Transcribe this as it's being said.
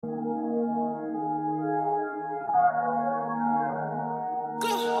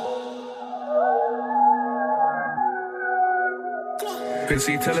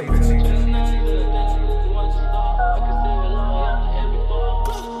frequency, telepathy.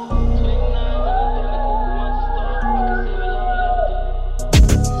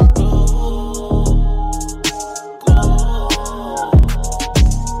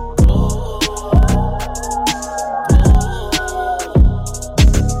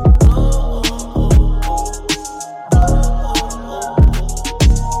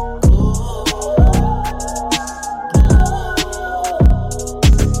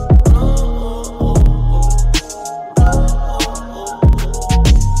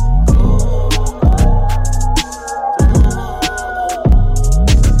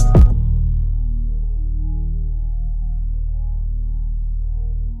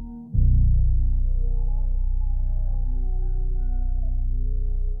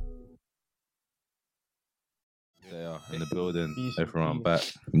 They are in the building. Everyone back.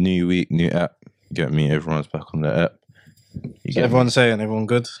 New week, new app. Get me. Everyone's back on the app. So everyone's saying, everyone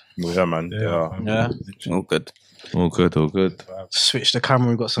good? Yeah, man. Yeah. All good. All good, all good. Switch the camera,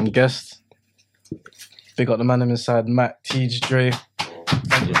 we've got some guests. Big up the man inside, Matt, TJ, Dre.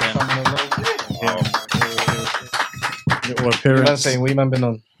 Thank you for coming along. Little Man appearance. saying, what you man been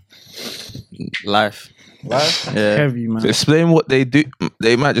on? Life. Live? Yeah. Heavy, man. So explain what they do.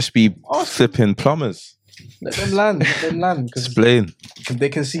 They might just be flipping plumbers. Let them land, because Explain. they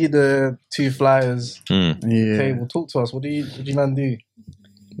can see the two flyers. Yeah. Table. Talk to us. What do you man do?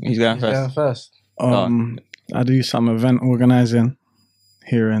 He's going Who's first. going first? I do some event organizing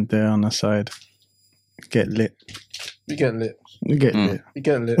here and there on the side. Get lit. We get lit. We get lit. We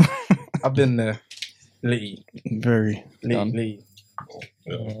get lit. I've been there. Litty. Very. Litty.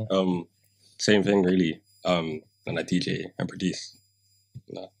 Same thing really. And I DJ and produce.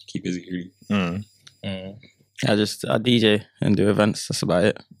 Keep busy really. I DJ and do events. That's about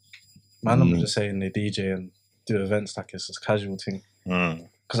it. Man, I'm just saying they DJ and do events like it's a casual thing.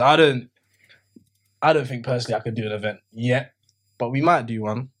 Because I don't think personally I could do an event yet, but we might do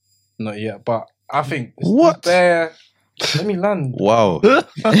one. Not yet, but I think it's there. Let me land. Wow.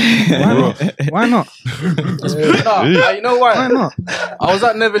 Why not? You know why? Why not? I was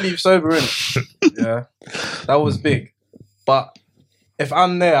at Never Leave Sober in. Yeah, that was big. But if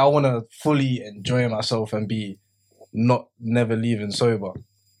I'm there, I want to fully enjoy myself and be not never leaving sober.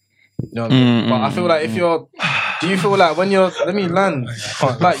 You know what I mean? But I feel like if you're, do you feel like when you're, let me land,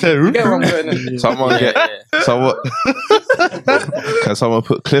 like you get what I'm going in. Someone someone. Can someone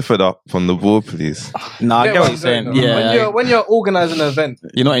put Clifford up on the board, please? No, I get what you're saying. Yeah. When you're organising an event,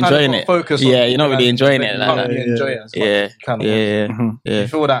 You're not enjoying it. Focus. Yeah, you're not really enjoying it. You Like can't that. really enjoy it. As much Yeah. as you can. Yeah. You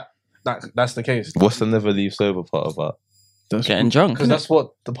feel that's the case. What's the never leave sober part about? Getting drunk. Because that's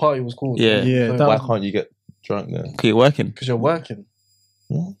what the party was called. Yeah. Yeah. So Why can't you get drunk then? Keep working. because you're working.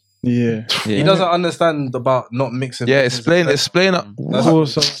 Yeah. He doesn't understand about not mixing. Yeah, explain it.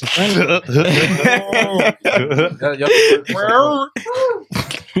 Also,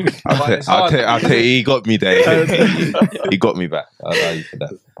 I'll take he got me there. He got me back. I'll allow you for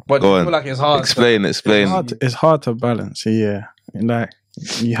that. But Go I on. feel like it's hard. Explain. it's hard to balance. Yeah. Like,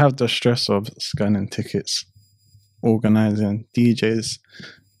 you have the stress of scanning tickets, organizing, DJs,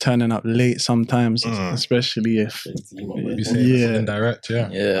 turning up late sometimes, especially if indirect,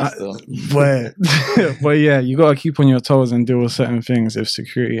 but yeah, you gotta keep on your toes and deal with certain things. If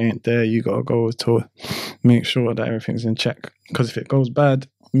security ain't there, you gotta go to make sure that everything's in check. Because if it goes bad,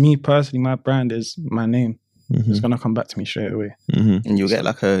 me personally, my brand is my name. It's gonna come back to me straight away. And you'll get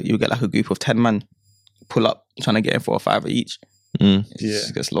like a group of 10 man pull up trying to get in 4 or 5 each.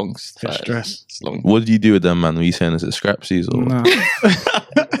 It gets long. It's stress. It's long. What do you do with them, man? Were you saying is it scrapsies or? Nah.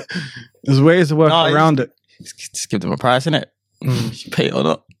 There's ways to work around it. Just give them a price, innit? You pay it or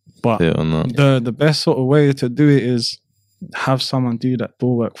not. But the best sort of way to do it is have someone do that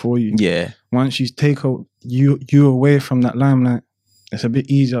door work for you. Yeah. Once you take you away from that limelight, it's a bit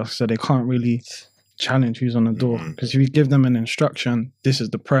easier, so they can't really challenge who's on the door. Because if you give them an instruction, this is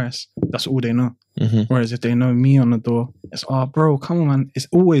the price, that's all they know. Whereas if they know me on the door, it's bro, come on, man. It's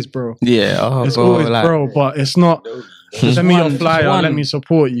always bro. Yeah. It's always like, bro, but it's not. Send me your flyer, let me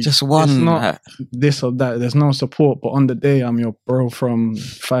support you. Just one. It's not this or that. There's no support, but on the day, I'm your bro from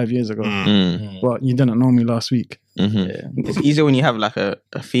 5 years ago. But you didn't know me last week. Yeah. It's easier when you have like a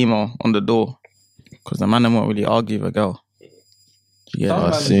female on the door, because the man won't really argue with a girl. Yeah,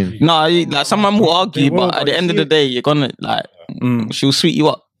 I see. No, like someone will argue, but at the end of the day, you're gonna like, she'll sweet you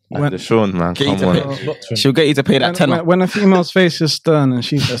up. The Sean, man, come on. She'll get you to pay that tenner. When a female's face is stern and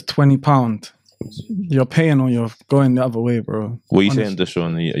she says £20, You're paying or you're going the other way, bro. What are you Honestly. saying,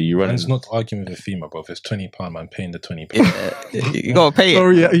 Deshaun? Are you running? Man's not arguing with a female, bro. If it's £20, man, paying the £20. You gotta pay it. Oh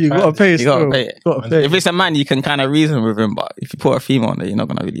yeah, you gotta pay. You gotta still. pay it. Gotta pay. If it's a man, you can kind of reason with him, but if you put a female on there, you're not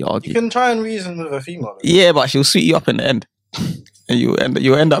gonna really You argue. can try and reason with a female. Yeah, but she'll sweet you up in the end, and you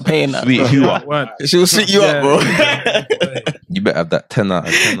end up paying that. Sweet you up. Word. She'll sweet you up, bro. You better have that 10 out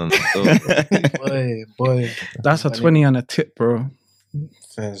of 10 on the Boy. That's a 20 and a tip, bro.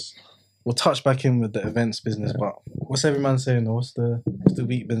 Fairs. We'll touch back in with the events business, but what's every man saying? Or what's the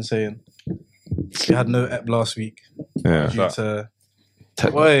week been saying? We had no ep last week Yeah. due to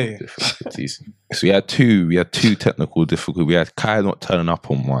Technical Boy. difficulties. So we had two technical difficulties. We had Kai not turning up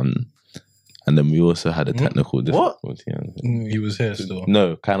on one, and then we also had a technical difficulty. He was here still.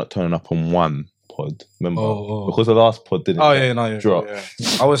 No, Kai not turning up on one pod. Remember? Oh. Because the last pod didn't. Oh yeah, no, yeah, drop. yeah.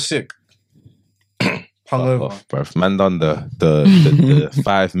 I was sick. Hungover. Off, bruv. Man done the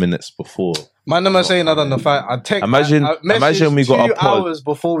 5 minutes before. Man, am I saying I done the fight? I take. Imagine we got a 2 pod. hours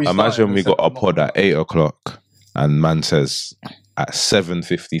before we. Imagine we started got a pod at 8 o'clock, and man says at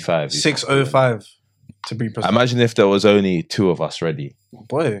 7:55. 6:05 to be precise. Imagine if there was only 2 of us ready.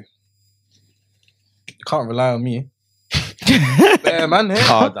 Boy, you can't rely on me. Yeah, man. Here.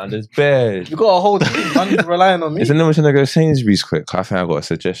 Hard and there's bears. You got a whole team. Man, relying on me. Is anyone trying to go Sainsbury's quick? I think I got a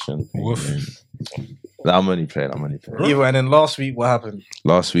suggestion. Woof. Nah, I'm only playing. Either, and then last week, what happened?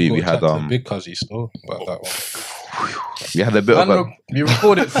 Last week we had big cuzzy still about that one. we had a bit of a We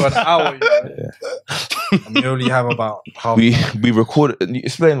recorded for an hour, and we only have about half. we recorded.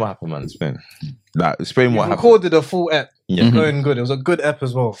 Explain what happened, man. Explain We what happened. recorded a full ep. Yeah. Going good. It was a good ep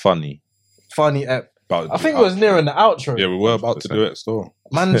as well. Funny. Funny ep. About I think it was nearing the outro. Yeah, we were about to do it still.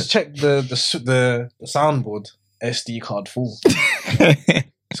 Man's checked the soundboard. SD card full.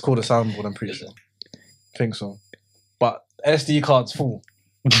 It's called a soundboard, I'm pretty sure. I think so. But SD card's full.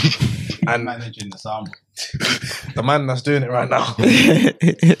 And managing the sound. the man that's doing it right now.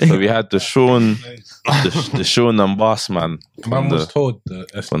 So we had the Sean and Boss man. Man was told the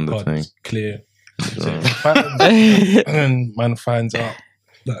from SD the card thing. is clear. So- And man finds out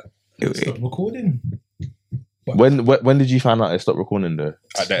that it's not recording. When did you find out it stopped recording though?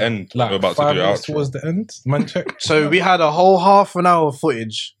 At the end, like we're about to 5 do minutes outro. Towards the end, man checked. So we had a whole half an hour of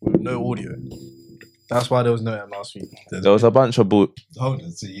footage with no audio. That's why there was no ep last week. There was a bunch of Hold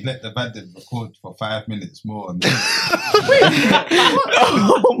on, so you let the band record for 5 minutes more. And then...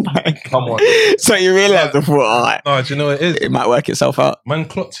 Oh my god! Come on. So you realised before, alright, No, do you know what it is? it might work itself out. Man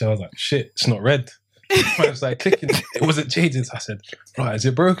clocked it. I was like, shit, it's not red. Man was like clicking. It wasn't changing. So I said, right, is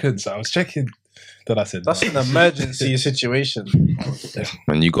it broken? So I was checking. Then I said, That's an emergency situation.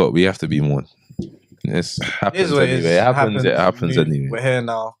 And we have to be more. It happens It is what it anyway. is. It happens. It happens anyway. We're here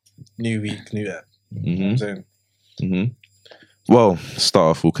now. New week, new ep. You know what I'm saying? Well,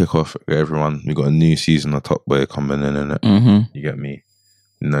 start off. We'll kick off, everyone. We got a new season of Top Boy coming in, innit? Mm-hmm. You get me?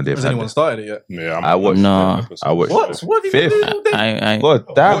 You know they've Has had anyone started it yet? yeah, I watched. No. I watched. What? What have you been Fifth. doing all day? I God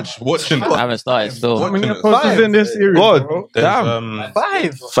damn. watching. I haven't started still. How many Watching episodes in this series? God bro? damn.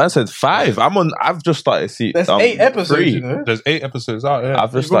 5. Fan said 5. I've just started seeing. There's 8 episodes, 3. you know? There's 8 episodes out. Yeah,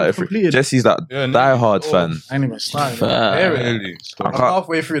 I've just You've already started 3. completed. Jesse's that Yeah, no. die-hard fan. I ain't even started. really. I'm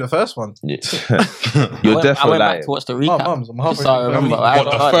halfway through the first one. Yeah. I You're went definitely back lying. to watch the Oh, recap. mums, I'm halfway So I through. remember. What, I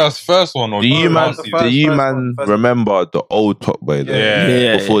haven't started. First one. Do you no, man? the Do first you one, man first- remember the old Top Boy? Though?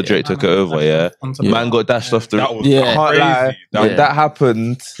 Yeah. Before Drake took it over, yeah. Man got dashed off the. That was Yeah. I can't crazy. lie. That When that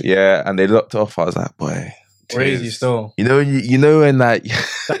happened, yeah, and they locked off. I was like, boy, Crazy still. you know when that,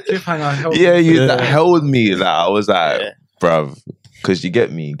 Cliffhanger held yeah, me. that held me. Like I was like, bruv, because you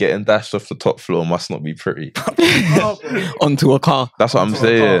get me, getting dashed off the top floor must not be pretty. Onto a car. That's what I'm Onto a car.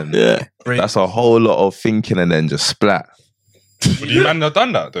 saying. Yeah. That's a whole lot of thinking and then just splat. But you man have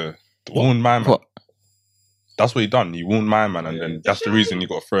done that though. Warned my man. What? That's what he done. He warned my man, and then that's the reason he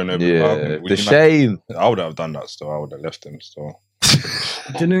got thrown over. Yeah, Would the you shame. I would have done that still. I would have left him still.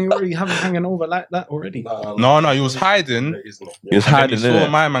 Didn't you already have him hanging over like that already? No, he was hiding. He was And then hiding he in saw it.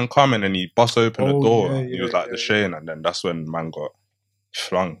 my man coming, and he bust open the Oh, door. yeah, He was yeah, like the yeah. Shane, and then that's when man got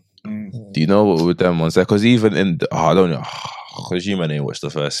flung. Do you know what with them ones there? Because even in I don't know, because you man ain't watched the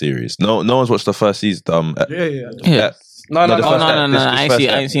first series. No one's watched the first season. Yeah. Yeah. No, No, the Oh first no, ep- no, no! this- I this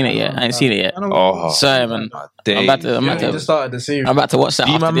ain't first seen it yet. I ain't seen it yet. Oh, Sorry, man. I'm about to. I'm You about just to. started the series. I'm about to watch that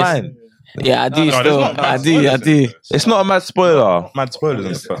Do you after man this. mind? Yeah, I do. No, there's Still, not I bad do. I spoilers do. in there. It's not a mad spoiler. Mad spoilers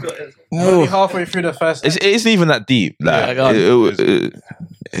and stuff. You're only halfway through the first. It isn't even that deep. Like, Yeah, go on.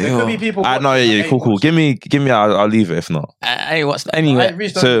 There could be people. I know, yeah, cool. Give me. I'll leave it if not. I ain't watched I anyway. ain't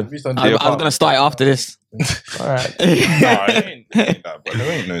reached So- on. I was gonna start it after this. All right. No, it ain't. That, but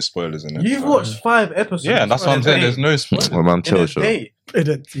there ain't no spoilers in it. You've watched 5 episodes. Yeah, that's what I'm saying. There's no spoilers. Well, man, in chill, a chill. day.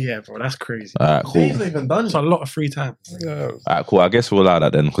 Yeah, bro, that's crazy. Alright, cool. Day's not even done. It's a lot of free time. Alright, cool. I guess we'll allow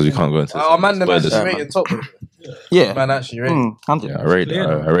that then because we can't go into Oh man, them spoilers. actually rating top. Yeah. Man, actually rating. 100. Yeah,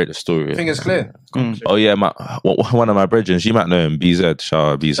 I rate the story. I think it's clear. Oh yeah, one of my brethren, you might know him, BZ.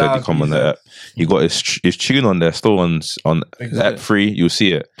 Shout out BZ. Shout He out come on BZ. the app. He got his tune on there, still on Big app Z. free. You'll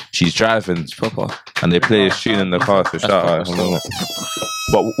see it. She's driving Proper. and they play his tune in the car. So shout out.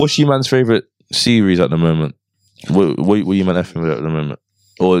 But what's your man's favorite series at the moment? What you man effing with at the moment?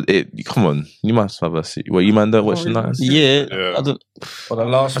 Or come on, you must have a series. What you man don't watch that? Yeah. Yeah. I don't. For the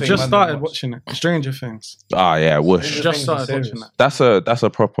last I thing just man started watched. watching it. Stranger Things. Ah yeah, whoosh. Stranger Just Things started is watching serious. that.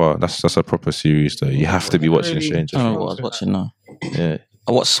 That's a proper series though. You have to be watching Really? Stranger I don't know Things. what I was watching now. Yeah.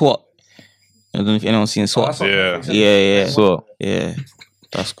 I watched SWAT. I don't know if anyone's seen SWAT. Yeah. Yeah. So Yeah.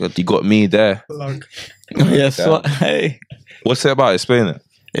 That's good. you got me there. Yeah, SWAT. Hey. What's it about? Explain it.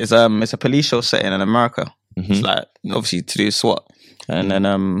 It's a police show setting in America. Mhm. It's like obviously to do SWAT, and then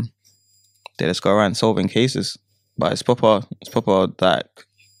they just go around solving cases. But it's proper like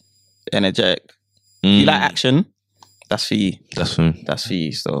energetic. If you like action, that's for you. That's me. That's for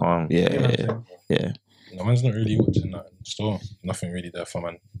you. So Wow. yeah. No, man's not really watching that in the store. Nothing really there for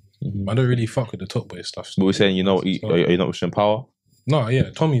man. I don't really fuck with the Top Boy stuff. But we're saying, you know, you're not watching Power. No, yeah,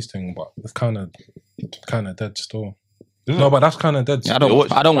 Tommy's thing, but it's kind of dead still. No, but that's kind of dead. I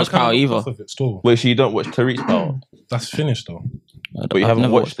don't watch Power either. Of it still. Wait, so you don't watch Tariq's Power? That's finished though. But you haven't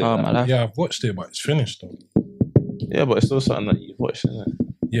never watched it, Power in my life. Yeah, I've watched it, but it's finished though. Yeah, but it's still something that you've watched, isn't it?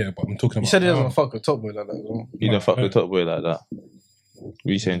 Yeah, but I'm talking about. You said he doesn't now. fuck with Top Boy like that as well. You don't fuck with Top Boy like that. What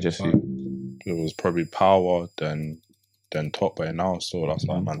are you saying, Jesse? It was probably Power, then Top Boy. Now still that's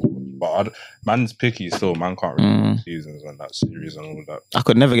like man's watch. But man's picky still. Man can't really watch seasons and that series and all that. I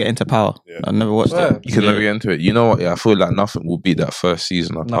could never get into Power. Yeah. I never watched Swear. it. You can never get into it. You know what? Yeah, I feel like nothing will beat that first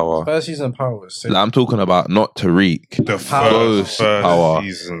season of No, Power. first season of Power was sick. Like, I'm talking about not Tariq. The First first Power.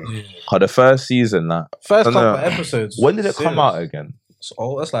 season. The first season, that. First I don't couple know. of episodes. When did it come serious. out again?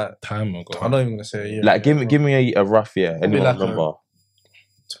 Oh, that's like Time ago. I'm not even gonna say a year. Like, give me a rough year. Anyone like a- remember?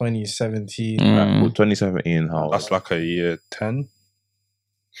 2017. Mm. Well, 2017. How? That's like a year 10,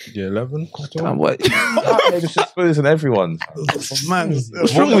 year 11. Damn, what? They're just exposing everyone. Man,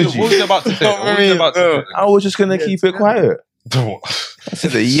 What's wrong with you? What was you about to say? What was you about to I was just gonna keep it quiet. say? I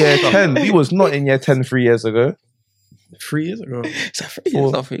said a year 10. We was not in year 10 3 years ago. 3 years ago. Is that 3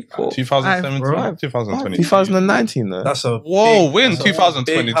 years? I think 4. 2017, Five, 2020. 2019 though. That's a Whoa, we're in that's a big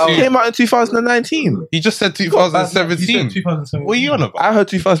 2022. power. Came out in 2019. He just said You 2017. said 2017. What are you on about? I heard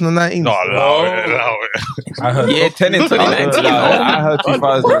 2019. No, allow it. I heard. Yeah, 10 in 2019. I heard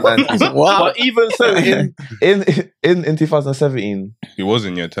 2019. Wow. But even so, in 2017, He was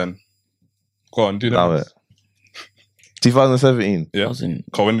in year 10. Go on, do that. now it. 2017. I was in.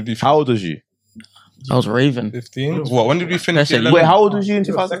 When did you How old was you? I was raving. 15? What? When did we finish That's year a- 11? Wait, how old was you in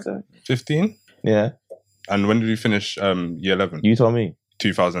 2017? 15? Yeah, And when did we finish year 11? you told me.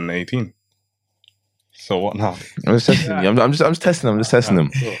 2018. So what now? I'm just testing you. I'm just testing them. I'm just testing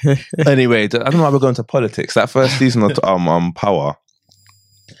them. Anyway, I don't know why we're going to politics. That first season of Power,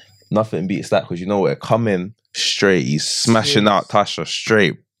 nothing beats that because you know what? Coming straight, he's smashing out Tasha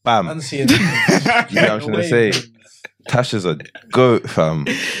straight. Bam. I'm seeing. You know what I'm trying to say? Tasha's a goat, fam.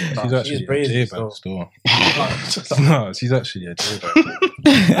 She's actually a brazen J-bag still. still. No, she's actually a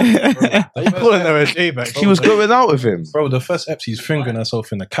J-bag. Are you calling her a J-bag? She was going out with him. Bro, the first ep, she's fingering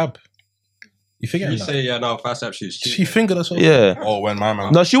herself in the cab. You forget You that? say, yeah, no, fast app, she's She fingered herself. Yeah. Oh, when my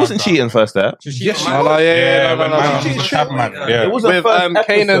man. No, she wasn't cheating first there. Yes, she No, was. yeah, when my man was cabman. Yeah. It wasn't With first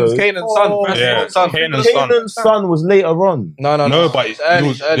Kanan's episode. son. Yeah, son. Kanan's son. Kanan's son was later on. No, But It's early,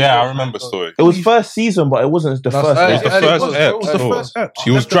 it's early. yeah, I remember the story. It was first season, but it wasn't the No, first. it's It was the early. first It ep. was the so first ep. She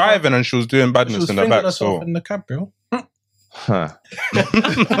was driving and she was doing She badness was in the fingering back. herself So in the cab, bro. Huh.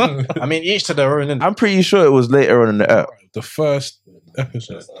 I mean, each to their own. innit? I'm pretty sure it was later on in the ep. The first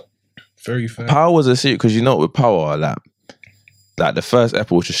episode. Very fair. Power was a secret because you know with Power, like the first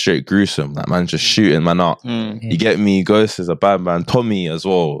episode was just straight gruesome. Like man just shooting man up. You get me? Ghost is a bad man. Tommy as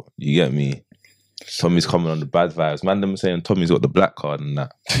well. You get me? Tommy's coming on the bad vibes. Man, them saying Tommy's got the black card and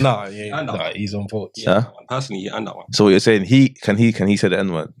that. Nah, yeah. And that Nah, one. he's on votes. Yeah. Personally, and that one. So what you're saying? He can say the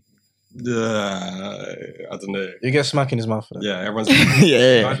N word. I don't know. You get smack in his mouth for that. Yeah, everyone's.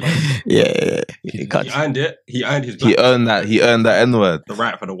 yeah. He He cuts. earned it. He earned his. He earned that. He earned that N word. the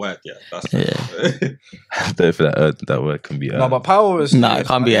right for the word. Yeah, that's. I don't feel that word can be earned. No, but Power was. Nah, it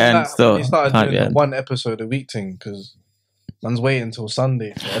can't be earned still. He started Can't be doing the earned. one episode a week thing because man's waiting until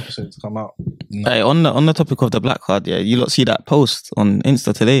Sunday for the episode to come out. Hey, on the topic of the black card, yeah, you lot see that post on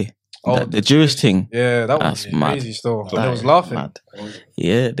Insta today. Oh, the Jewish thing. Yeah, that was That's mad. crazy still. That They was is laughing. mad.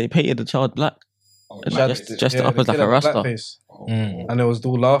 Yeah, they painted the child black. Just Yeah, up the as like kid a had rasta. blackface. Mm. And they was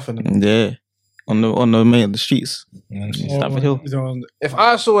all laughing. Yeah, on the streets. And then she Stafford Hill. If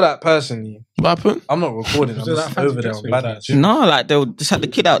I saw that personally, What happened? I'm not recording. I'm Was it just that over there. fancy on dress? Bandit. No, like they just had the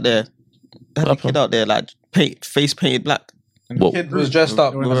kid out there. They had the kid out there, like face painted black The kid was dressed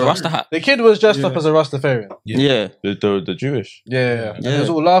up. with a rasta hat. The kid was dressed up as a Rastafarian. Yeah. The Jewish. Yeah. And they was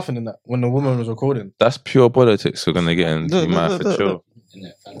all laughing in that when the woman was recording. That's pure politics. We're gonna get into Look, mad look, for look, chill.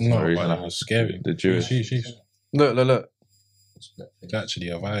 No, Sorry, but it was scary. The Jewish. Sheesh. Look. It's actually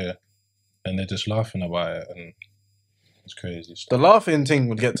a riot, and they're just laughing about it, and it's crazy. The laughing thing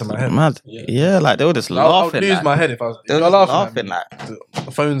would get to my head. Mad. Yeah, like they were just I'll laughing. lose like, my head if I was. they If were you're just laughing, laughing like.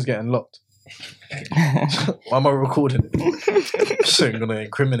 the phone's getting locked. Why am I recording it? So I'm gonna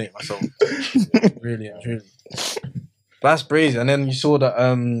incriminate myself. Really. That's crazy. And then you saw that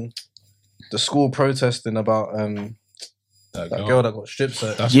the school protesting about that girl that got strip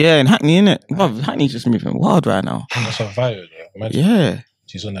searched. That's, Yeah, and Hackney, innit? Bruv, Hackney's just moving wild right now. that's a riot. Imagine Yeah.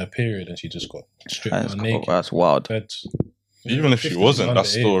 she's on her period and she just got stripped That's, down naked. that's wild. Beds. Even if she wasn't, that's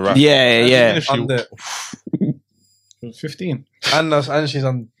still right. Yeah, yeah. If she- Under, 15. and she's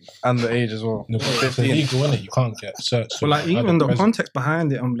underage as well. No, but it's 15. illegal, innit? You can't get searched. But like even the Adult context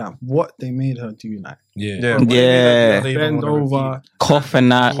behind it, I'm like, what they made her do, like Yeah. Yeah. bend over, Cough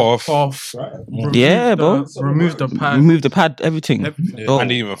and that. cough, Yeah, bro. remove the pad, Remove the pad, everything. everything. Oh, I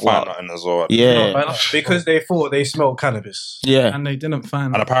didn't even find wow. nothing as well. Yeah. Because they thought they smelled cannabis. Yeah. And they didn't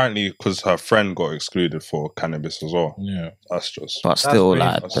find. And apparently, because her friend got excluded for cannabis as well. Yeah. That's just. But still, crazy.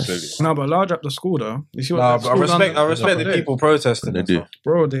 like, That's silly. No, but large up the school though. You see what Nah, that but I school's respect under- the people protesting. They and do. stuff.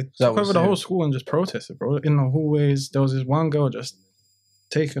 Bro, they That took was over the whole it. school and just protested, bro. In the hallways, there was this one girl just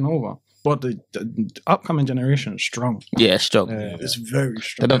taking over. But the upcoming generation is strong. yeah, strong. Yeah. It's very They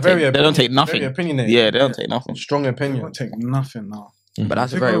strong. don't Very take. They don't take Very nothing. opinionated. Yeah, they don't take nothing. Strong They opinion. won't take nothing now. But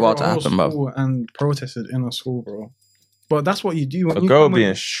that's Took very over well a to whole happen, bro. school and protested in a school, bro. But that's what you do when A you girl come with-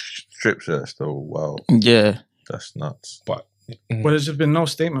 being strip searched though. Wow, Yeah. that's nuts. But But there's just been no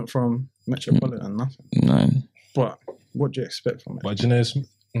statement from Metropolitan, nothing. No. But what do you expect from it? you know,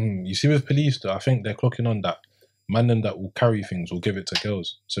 you see with police though, I think they're clocking on that man them that will carry things will give it to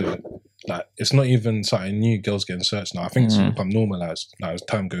girls. So like it's not even something new, girls getting searched now. I think it's become normalised like, as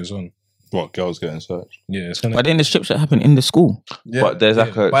time goes on. What, girls getting searched? Yeah, it's gonna But then the strip shit happened in the school. Yeah. But there's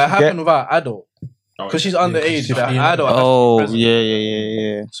like a. But it happened without adult. Because she's underage. she's That 15. adult. has to be Oh, present.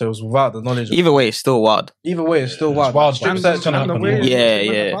 yeah. So it was without the knowledge. Either way, it's still wild. Either way, it's still wild. wild, Strip but search it's gonna and happen. way Yeah, it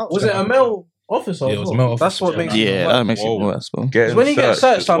went yeah. about. Was it a male officer? Yeah, as it was a well? male That's what officer. makes it Yeah, worse. that makes Whoa. it worse, bro. Getting When you get searched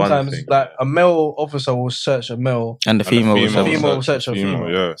searched is one sometimes, thing. like a male officer will search a male, And the female was female will search a female.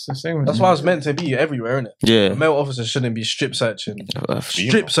 Yeah. It's the same with That's why it's meant to be everywhere, isn't it? Yeah. A male officer shouldn't be strip searching a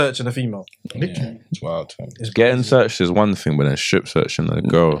female. Yeah, it's wild. Fam. It's Getting crazy. searched is one thing, but then strip searching a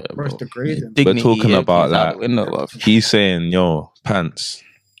girl. Bro, it's degrading. Dignity, talking about keeps out that. the window, bro. He's saying, "Yo, pants."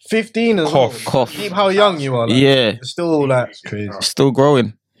 15 as Cough. well. Cough. Keep how young you are. Like, Yeah. It's still like Crazy. Still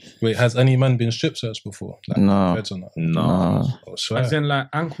growing. Wait, has any man been strip searched before? Like, No. beds or not? No. Nah. I swear. As in like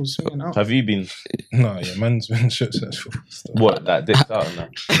ankles swinging out. Have you been? No, yeah, man's been strip searched before. What? That dick's out and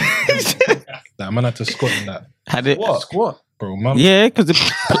that. That man had to squat in that. Had it. squat. Bro, mum. Yeah, because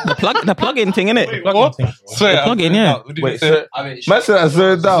the plug-in thing, innit? What? Sorry, The plug-in, yeah. Wait, so, man said I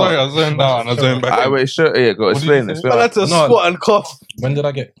zoned out. Sorry, I zoned out and I zoned back. I wait, sure, yeah, go explain did this. you I had to No. squat and cough. When did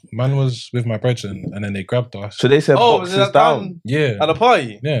I get? Man was with my brethren and then they grabbed us. So they said Oh, was boxes it down. Yeah. at a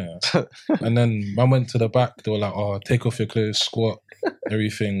party? Yeah. And then man went to the back. They were like, "Oh, take off your clothes, squat,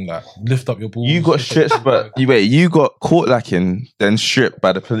 everything. Like, lift up your balls." You got stripped, but you got caught lacking, then stripped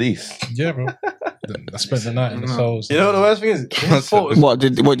by the police. Yeah, bro. Then I spent the night in the cells. You know what the worst thing is? His fault was What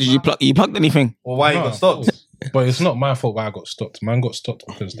did you plug? You plugged anything? or why he No, got stopped. But it's not my fault why I got stopped. Man got stopped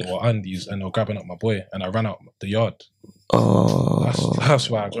because they were Andes and they were grabbing up my boy, and I ran out the yard. Oh, That's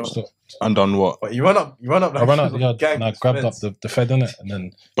why I got stopped. And done what? But you run up. I ran out the yard gang and I grabbed up fence. the Fed in it, and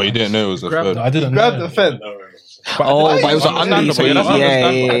then But you didn't know it was a third. I didn't Grab know. the fence. oh, but it was an Understandable, undies. So yeah, yeah,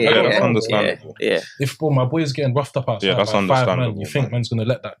 that's yeah, That's understandable. yeah. If bro, my boy's getting roughed up outside Yeah, that's by 5 men, understandable, you think man. man's gonna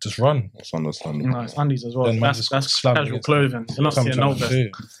let that just run? That's understandable. No, it's undies as well. Then man That's just got that's slammed casual against- clothing. You're not That's what seeing I'm no trying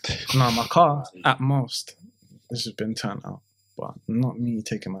to vest. say. No, my car at most. This has been turned out, but not me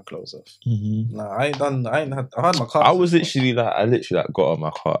taking my clothes off. Nah, I had my car. I was literally like, got out of my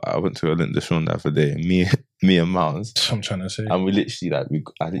car. I went to a this one the other day. Me and Miles, That's what I'm trying to say. and we literally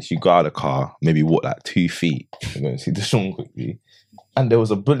I literally got out of the car, maybe walked like 2 feet. I'm going to see this one quickly. And there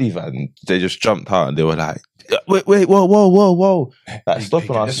was a bully van. They just jumped out and they were like, Wait, whoa. Like,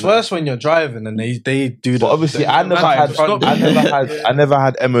 stopping us. It's worse when you're driving and they do that. But obviously, I never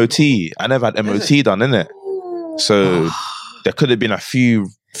had MOT. I never had MOT done, innit? So there could have been a few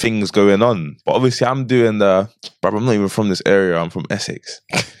things going on. But obviously, I'm doing the. Bruv, I'm not even from this area. I'm from Essex.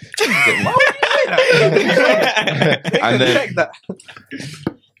 And then check that.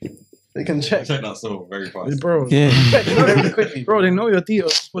 They can check. Check that so very fast. Bro, Very quickly. bro, they know your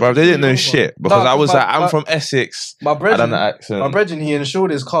details. Bro, they didn't know shit because No, I was my- like, I'm my- from Essex. My I done the brethren, accent. my brethren, he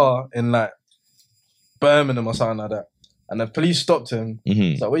insured his car in like Birmingham or something like that. And the police stopped him. Mhm.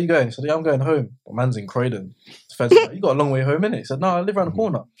 He's like, where you going? He said, yeah, I'm going home. But man's in Croydon. The feds were like, you got a long way home, innit? He said, no, I live around the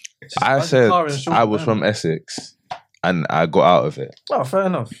corner. It's just, I man's said car insured I in was from Birmingham. Essex and I got out of it. Oh, fair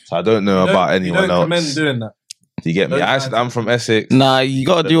enough. So I don't know about anyone You don't commend else. doing that. Do you get me? Don't I said I'm from Essex. Nah, you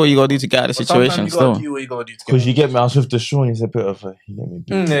gotta do what you gotta do to get out of the But sometimes situation. you gotta Still, do what you gotta do to Because you get me, I was with the Sean, he's a bit of a, you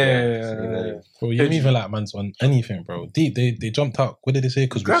get me? Yeah. Bro, you didn't even like man's on anything, bro. They jumped out. What did they say?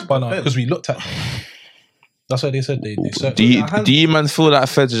 Because we Grab spun the out. fence. Because we looked at them. That's what they said. They searched. Do you man feel like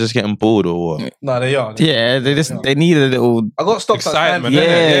feds are just getting bored or what? No, they are. yeah, they need a little. I got stopped Excitement, at 9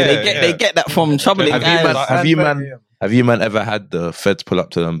 Yeah, innit? they get that from troubling Have you guys. man- have you man- Have you man ever had the feds pull up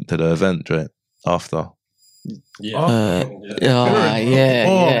to the event right after? Yeah.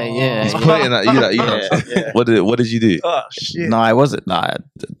 Yeah. He's pointing at you like you know. What did you do? Oh shit! No, it wasn't. Nah, it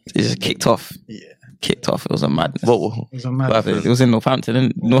just kicked off. Yeah. Kicked off. It was a madness. What? It was a mad. But it was in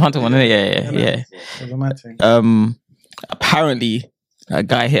Northampton. Northampton one, innit? Yeah. It was a mad thing. Apparently, a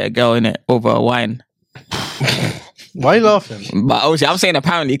guy hit a girl in it over a wine. Why are you laughing? But obviously, I'm saying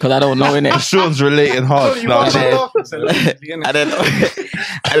apparently because I don't know in it. Sean's relating hard. No, I'm saying- And then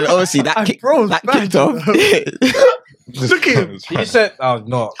obviously that kicked off. Look at him. You said, oh,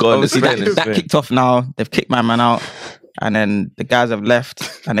 no. Go on, Obviously explain, that kicked off now. They've kicked my man out, and then the guys have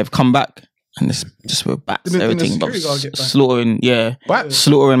left, and they've come back, and it's just with bats, Didn't the everything, but security guard get back? slaughtering,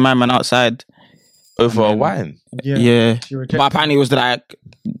 slaughtering my man outside. over a wine. Yeah, She rejected but apparently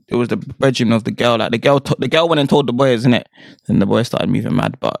it was the bedroom of the girl. Like the girl went and told the boys, isn't it? Then the boy started moving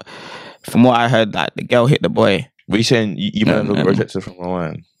mad. But from what I heard, like the girl hit the boy. What you saying? You man No, got no. rejected from a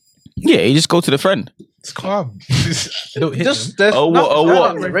wine? Yeah, you just go to the friend. It's calm. Don't hit Just, them. there's Oh what? Oh nothing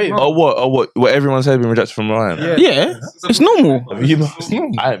what? bad on rave. Oh what? Oh what? What everyone said been rejected from a wine? Yeah, it's normal. Have you?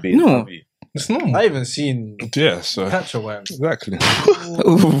 I ain't been. No. have you? It's normal. I even seen Yeah, so catch a wine. exactly.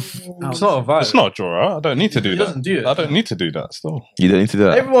 It's not a vibe. It's not a draw. I don't need to do He that. doesn't do it. I don't need to do that. Still, You don't need to do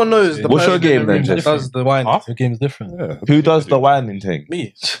that. Everyone knows the What's your person in game the then, room that Jesse? does the wine. Huh? Your game's different. yeah. Who does the whining thing?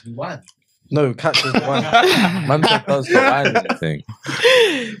 Me. No, catches the wine. Man said does the wine. thing.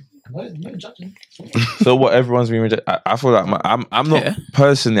 So what? Everyone's been rejected. I feel like I'm not Yeah.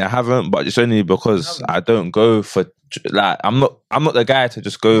 personally. I haven't, but it's only because I don't go for like I'm not the guy to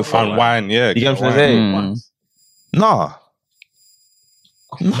just go for And wine, yeah. You get what I'm wine. saying? Nah.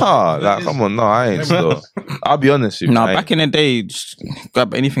 Like come on, no, I ain't still. I'll be honest with you. No, I ain't. back in the day, just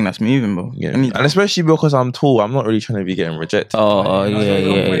grab anything that's moving, bro. Yeah. Any- And especially because I'm tall, I'm not really trying to be getting rejected. Oh,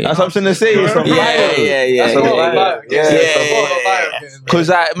 yeah. That's what I'm trying to say. It's a Yeah. That's a vibe. Yeah. Because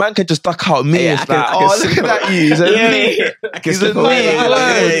like, man can just duck out me. Yeah, It's I can- like, I can oh, slip look at up. that you. He's a Yeah. me. I can He's slip a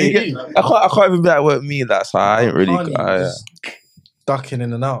away. me. I can't even be like, what me? That's why I ain't really. Ducking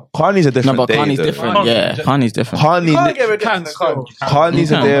in and out. Carney's a No, different but day. Carney's though. different. Yeah, Carney's different. Carney, You can't get rejected in the car.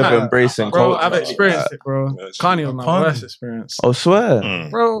 Carney's a You day can. of embracing Bro, culture. I've experienced it, bro. Yeah, it's Carney was my Carney. worst experience. I swear. Mm.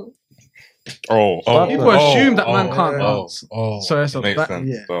 Bro, Oh, people assume that man can't yeah. dance. So it's a makes back, sense.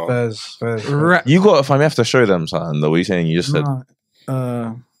 yeah. So, Fairs. Rap. You got to have to show them something though. What you saying? You just said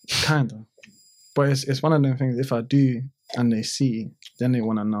Kinda. But it's one of them things. If I do and they see, then they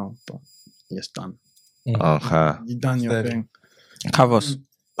want to know. But it's done. okay. You done your Steady. thing. Covers.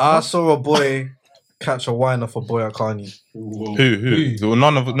 I saw a boy catch a wine off a boy at Carney. who? Well,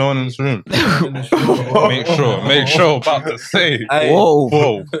 no one in this room. Make sure. About to say. Hey, Whoa.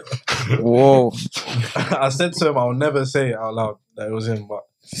 Whoa. I said to him, I'll never say it out loud that it was him, but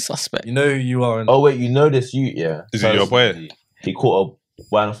Suspect. you know who you are. And Oh wait, you know this you yeah. Is it your boy? He caught a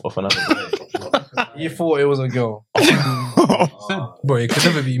wine off another boy. you thought it was a girl. Bro, it could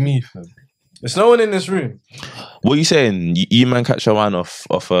never be me, fam. There's no one in this room. What you saying? You man catch a wine off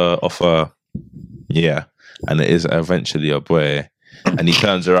a yeah, and it is eventually a boy, and he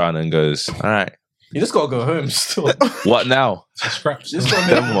turns around and goes, "All right, You just gotta go home still. what now?" Scraps. Just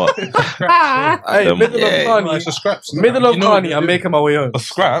gotta Then what? Hey, Them- middle Yeah, of Carney. It's a scraps. Middle of You know Carney, what I'm to do. making my way home. A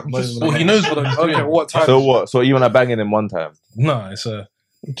scrap? Well, he knows what I'm doing. Okay, what time? So what? So you want to bang in him one time? No, it's a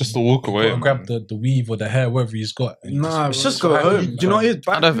Just to walk away. gotta grab the weave or the hair, whatever he's got. and Nah, It's just go home. Do you know what it is?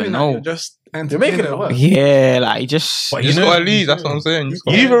 Back I don't then, even like, know. you're just You're making it work. Yeah, like just. You just gotta leave. That's what I'm saying. You just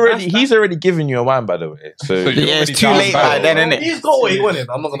gotta- He's already given you a wine, by the way. So you're Yeah, it's already too down late bad. by then, innit? He's got what he wanted.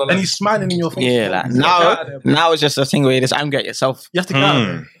 I'm not gonna lie. And he's smiling in your face. Yeah, like Get out of there, bro. now it's just a thing where you just anger at yourself. You have to get out of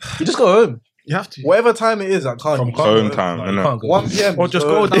there. You just go home. You have to. Whatever time it is, I can't. From you can't home go time, Like, innit? you can't go 1 p.m. Or just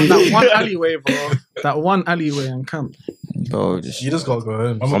go down that one alleyway, bro. That one alleyway and camp. Bro, just You just gotta go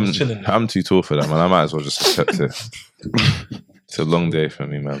home. I'm just chilling. I'm too tall for that, man. I might as well just accept it. It's a long day for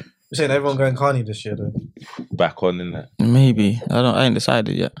me, man. You're saying everyone going carny this year, though. Back on in there. maybe. I ain't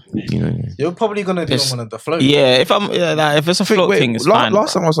decided yet. You know. You're probably gonna do It's- one of the floats. Yeah, if it's a float thing, it's fine.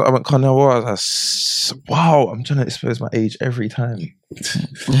 Last time I went Carnival, I was like, wow, I'm trying to expose my age every time.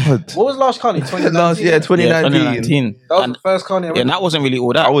 God. What was last carny? 2019. Last year, 2019. 2019. That was And, the first carny I yeah, went. and that wasn't really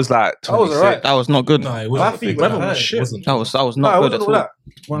all that. I was like, That was 26. alright. That was not good. No, it My wasn't. feet Weather were was hurt. shit. Wasn't. That was No, not it good at wasn't all all. that.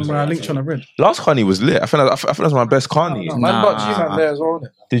 One where I linked you on a bridge. Last Carney was lit. I think that was my best Carney. Man, got G-Man there as well, innit?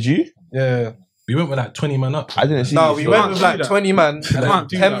 Did you? Yeah. We went with like 20 man up. I didn't see No, you. we so- went with do like that. 20 man, and then can't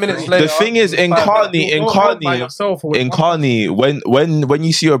do 10 that, minutes bro. later. The thing is, in five Carney, minutes. in Go out by Carney, yourself or with in one- Carney, when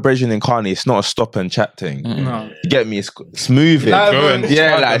you see your brethren in Carney, it's not a stop and chat thing. No. You get me? It's moving. Live Going, on-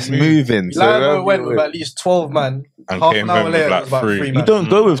 Yeah, like it's moving. So Limo went with at least 12 man. And Half came an hour home with later, like it was about 3. 3 you man. don't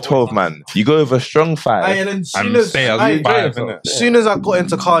go with 12 man. You go with a strong Aye, five. and then soon And as, stay as aye, 5, innit? soon as I got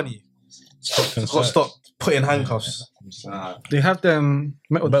into Carney, and got stopped putting handcuffs. They have them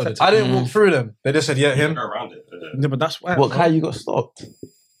metal Metal detectors. I didn't walk through them. They just said, yeah, him. Go around it. Yeah, but that's why. What? How you got stopped?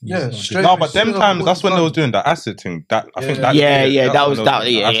 Yeah, straight. No, but as soon them as I times, walked that's when into they was Carney. doing the acid thing. That I think Yeah. that. Yeah, yeah, that's that when was they that.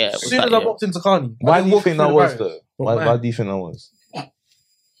 doing Yeah, acid yeah. shit. As soon as I walked into Carney, I Why didn't do you walk think through that the was barriers. though? Why do you think that was?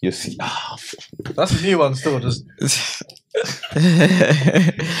 You see, That's a new one still. Just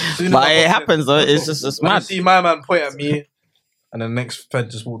But it happens though. It's just it's when I mad. see my man point at me, and the next fed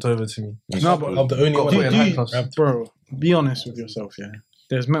just walked over to me. No, but Of the only Got one. put in handcuffs. bro, be honest with yourself. Yeah,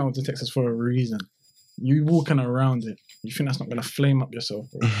 there's metal detectors for a reason. You walking around it, you think that's not gonna flame up yourself,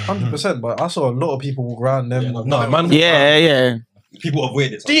 bro? 100%. But I saw a lot of people walk around them. No, man. Yeah, yeah. People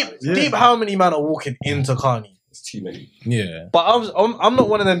avoid it. Deep, sometimes. deep. How many man are walking into Carney? It's too many. Yeah. But I'm not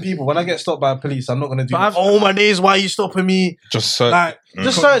one of them people. When I get stopped by police, I'm not gonna do. But I've- Oh my days, why are you stopping me? Just so. Like,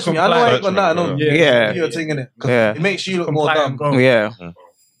 just search me. I know I ain't got that. I know. Yeah. Yeah. You're taking it. Yeah. It makes you look more Comply and dumb. go. Yeah.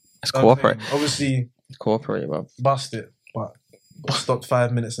 Let's cooperate. Obviously, Cooperate, bro. bust it. But I stopped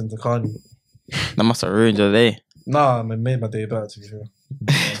 5 minutes into Carney. That must have ruined your day. Nah, man, made my day better to be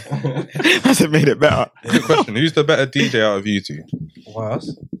fair. Must have made it better. Good question. Who's the better DJ out of you two? Why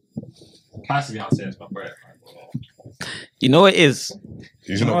else? Personally, I'll say it's my brother. You know what it is?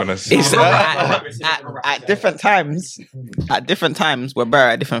 He's not gonna say. It's at different times. At different times, we're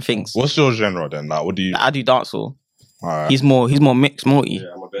better at different things. What's your genre then? Like, what do you? I do dancehall. Alright. He's more mixed multi. Yeah,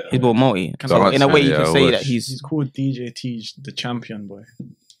 I'm a bit. He's more multi. Can So I in a way, say, you can yeah, I say wish. that He's he's called DJ T, the champion boy,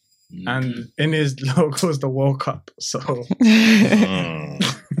 and in his logo is the World Cup. So Mm.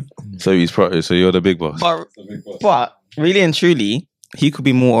 so so you're the big boss. but really and truly, he could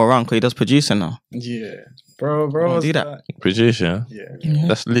be more around because he does producing now. yeah, bro, Don't do that. Producer, Yeah,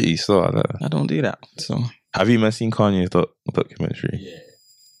 that's litty. So I like that. I don't do that. So Have you man seen Kanye's documentary?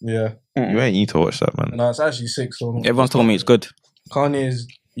 Yeah. You ain't need to watch that, man. No, it's actually 6. So everyone's told me it's good. Kanye is.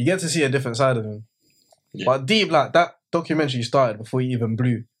 You get to see a different side of him. Yeah. But deep, like that documentary started before he even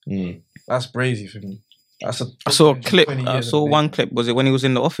blew. Mm. That's brazy for me. That's a. I saw a documentary clip. 20 I years saw of one it. clip. Was it when he was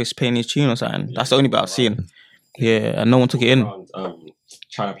in the office playing his tune or something? That's the only bit I've seen. Yeah, and no one took it in. Around,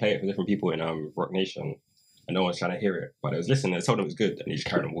 trying to play it for different people in Rock Nation, and no one's trying to hear it. But they was listening. They told them it was good, and he just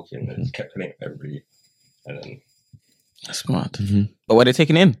carried on walking and just kept playing it for everybody. And then, That's mad. Mhm. But were they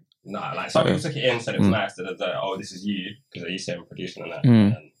taking it in? nah, like some people took it in, said it was nice. That oh, this is you, because they used to him producing and that.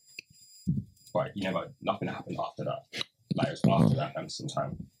 Mm. And then, but nothing happened after that. Like it was after that and some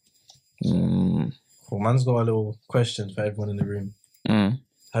time. Mm. Cool. Man's got a little question for everyone in the room. Mm.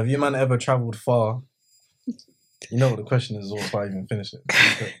 Have you man ever travelled far? You know what the question is, or if I even finish it.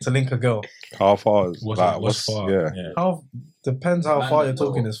 To link a girl. How far is What's far? Yeah. How depends how Man far you're don't know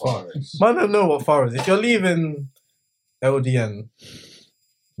talking what is far. far is. Man don't know what far is. If you're leaving LDN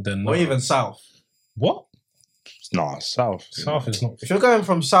Then or even south. what? Nah, south. South is not. If you're going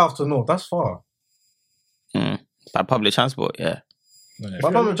from south to north, that's far. By public transport, yeah.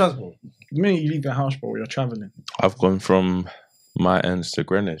 By public transport. the minute you leave your house, bro, you're traveling. I've gone from my ends to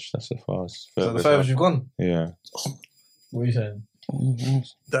Greenwich. That's the farthest. Is that the furthest you've gone? Yeah. What are you saying?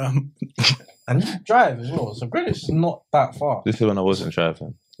 Damn. And you drive as well, so Greenwich is not that far. This is when I wasn't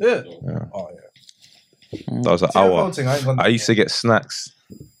driving. Yeah. Yeah. Oh yeah. That was an See, I'm hour. voting, I ain't gone I used to get snacks.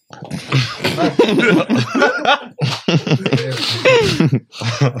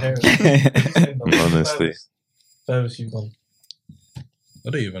 Honestly. Furthest you've gone. I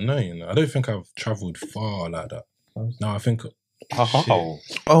don't even know, you know. I don't think I've travelled far like that. No, I think... Oh,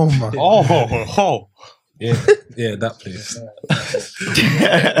 Oh my. oh. Yeah, yeah, that place.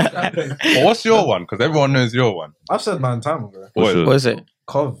 Well, what's your one? Because everyone knows your one. I've said mine time ago. What's What is it?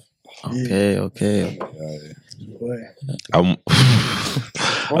 Cov. Okay. Boy. I'm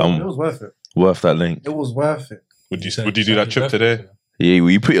It was worth it. worth that link. It was worth it. Would you do that trip today? Yeah, well,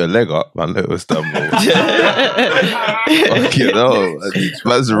 you put your leg up, man. Let us done, bro. Fucking hell.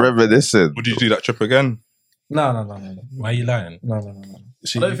 Man's reminiscent. Would you do that trip again? No. Why are you lying? No.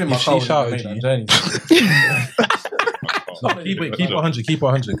 She, I don't think my if car she would have shouted made you... that journey. No, keep it 100, keep it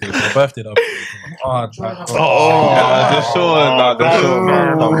 100, because your birthday... Oh,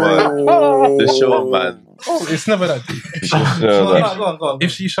 The show, man. It's never that deep. Go on.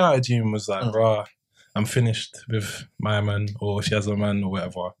 If she shouted you and was like, bruh, I'm finished with my man, or if she has a man or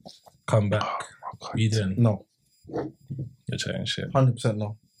whatever, come back. You didn't. No, You're chatting shit. 100%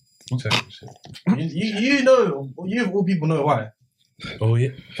 no. You're chatting shit. You know, you all people know why. Oh, yeah.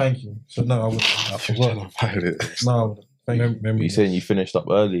 Thank you. So no, I wouldn't. I forgot. No, I wouldn't. Thank you. Remember You saying you finished up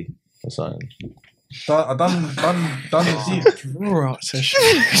early or something? I done this year.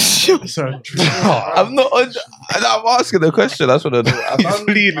 Sorry. I'm not. I'm asking the question. That's what I do. I done what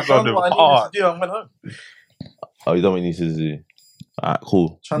I needed to do. I went home. Oh, you don't want me to do. Alright,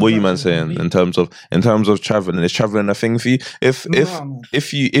 cool. What are you man saying Transaction in terms of traveling? Is traveling a thing for you?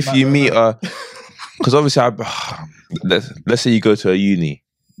 If you meet a, because obviously let's say you go to a uni,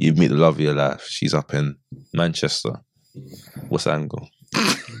 you meet the love of your life. She's up in Manchester. What's the angle?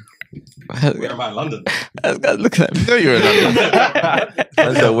 Where am I in London? Look at me. No, you're in London.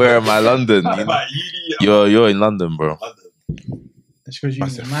 I said, where am I, London? You're in London, bro. It's because you're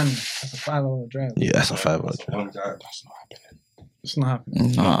a man. That's a 5-hour drive. Yeah, that's a 5-hour drive. Long drive. It's not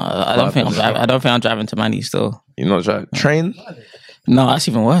happening. No, I don't think I'm driving. I don't think I'm driving to Manny still. You're not driving train? No, that's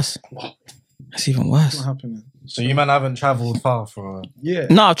even worse. That's even It's worse. not happening. So you man haven't travelled far for Yeah.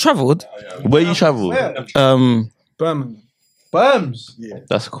 No, I've travelled. Where you travel? Birmingham. Berms. Yeah.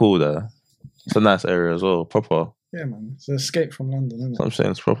 That's cool there. It's a nice area as well. Proper. Yeah, man. It's an escape from London, isn't So it? I'm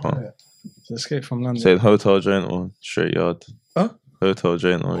saying it's proper. It's an escape from London. Saying hotel joint or straight yard. Huh? Hotel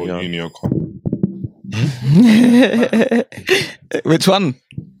joint or Or yard. uni or college? Which one?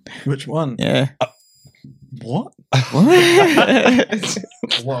 Which one? Yeah. What?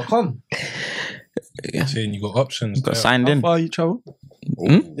 What? Come. saying you got options. Got there. signed How in. far you travel?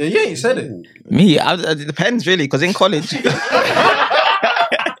 Yeah, you said it. Me, it depends really, because in college.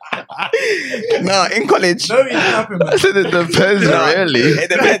 No, in college. No, it didn't happen, man. I said it depends, really. It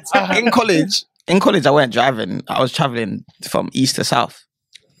depends. In college, I weren't driving. I was traveling from east to south.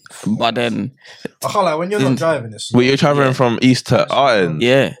 But then, I can't lie, when you're not driving, it's But you're traveling from east to Arden.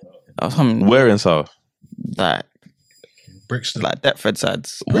 yeah, I was coming Where in south? like Brixton. Deptford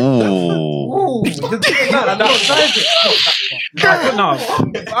sides. Ooh. Ooh, I'm not driving. No.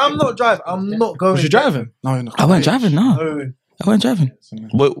 If I'm not driving, I'm not going. Was you driving? No, you're not. I weren't driving. No, No. I weren't driving.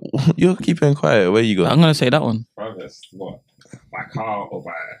 But you're keeping quiet. Where you going? I'm gonna say that one. Furthest, what? By car or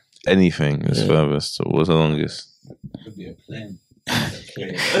by Anything is furthest. So what's the longest? could be a plane.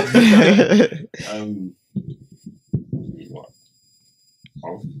 Plane. What?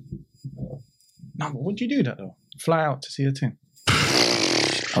 Oh, No, but would you do that though? Fly out to see a team?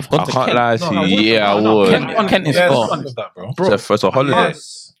 I've I got to can't Kent. lie to No, you. Yeah, I would. Kent is Yes. far. What is that, bro? It's a holiday.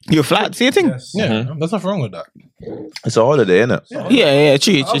 Yes. You flat? See a thing? Yes. Yeah, there's nothing wrong with that. It's a holiday, innit? Yeah,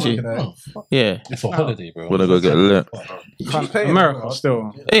 true. I'm looking at it. Yeah, It's a holiday, bro. Wanna go get lit? She's paying America for it.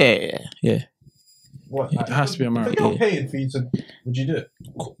 still. yeah. What? It has to be If America. you're paying for you to, would you do it?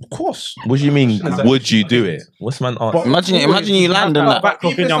 Of course. What do you mean? Would you do it? What's man ask? Imagine you land and that. Back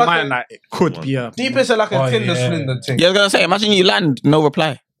up in your mind, like it could be a. Deep is like a Oh, Tinder yeah. Swindon thing. Yeah, I was gonna say, imagine you land, no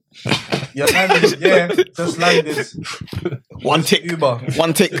reply. You landed, yeah, just landed. One tick. Uber.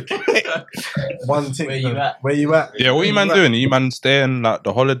 One tick. One tick. Where you at? Where you at? Yeah, what are you man doing? Are you man staying like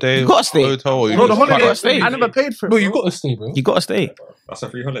the holiday You gotta stay. hotel? Or you No, the just holiday- pack- stay. I never paid for it. Bro, you got to stay, bro. You gotta stay. that's a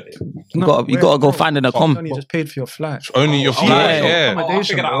free holiday. You gotta go find an You accom. only just paid for your flight. Only your flight, yeah. yeah. Accommodation,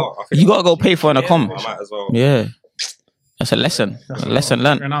 Figure that bro. out. I'll figure You gotta go pay for an it out. accom. I might as well. Yeah, that's a lesson. A lesson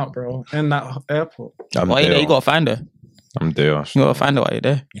learned. Figuring out, bro. In that airport. I'm While you're there, there. you gotta find her. I'm there. You gotta find her while you're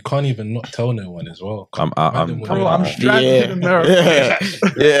there. You can't even not tell no one as well. I'm Bro, I'm Yeah. stranded in America.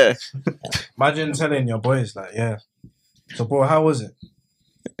 Yeah. Imagine telling your boys like, yeah. So, bro, how was it?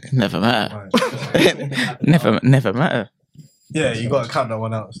 Never matter. Right. Never matter. Yeah, you got to cut that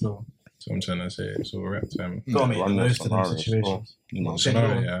one out still. So I'm trying to say it's all rap time. You got to make the Run most of them scenarios, situations.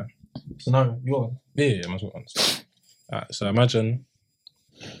 Scenario, yeah. So, no, you're on. Yeah, must well. Alright, so imagine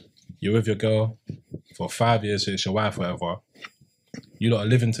you're with your girl for 5 years, so it's your wife, whatever. you lot are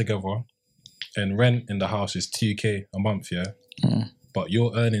living together, and rent in the house is 2K a month, yeah. But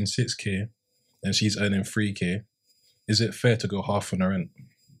you're earning 6K, and she's earning 3K. Is it fair to go half on the rent?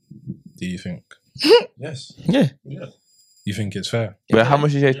 Do you think? Yes. Yeah. You think it's fair? But how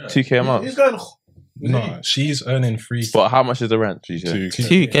much is it? 2K a month. He's going. No, she's earning 3K. But how much is the rent? You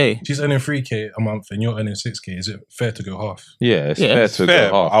say? 2K. She's earning 3K a month, and you're earning 6K. Is it fair to go half? Yeah, it's Yeah, fair it's to Fair,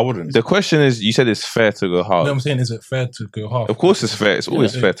 go half. I wouldn't. The question is, you said it's fair to go half. No, I'm saying, is it fair to go half? Of course, it's fair. It's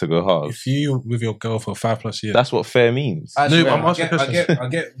always fair to go half. If you with your girl for 5+ years, That's what fair means. Actually, No, I'm I asking questions.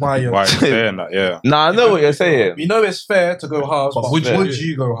 get why you're. Why are you saying that? Yeah. Nah, I know what you're saying. We know it's fair to go halves, but would would you-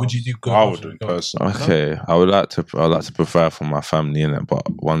 you go? would you do go I half? wouldn't personally. Okay, I would like to provide for my family in it, but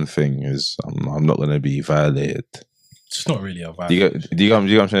one thing is, I'm not gonna be violated. It's not really a vibe. Do you get what I'm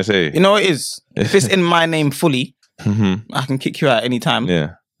trying to say? You know what it is? If it's in my name fully, Mhm. I can kick you out any time.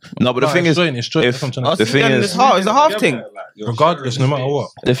 Yeah. No, but the thing is, it's joint. if- That's what I'm trying to the say. thing is- it's a half thing. Regardless, no matter what.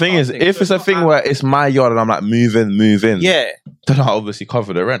 the thing is, if it's a thing where it's my yard and I'm like move in, Yeah. then I obviously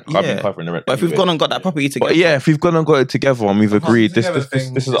cover the rent. I've been Yeah. covering the rent. But if we've anyway. gone and got that property together, But yeah, if we've gone and got it together and we've agreed, this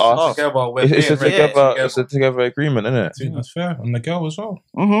is us. It's a together agreement, isn't I it? think that's fair. And the girl as well.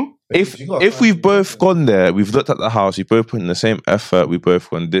 If we've both gone there, we've looked at the house, we both put in the same effort, we both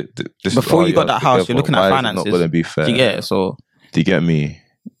gone. This is Before our you got yard that house, together. you're looking at Why is it finances. Not going to be fair. do you get it? So Do you get me?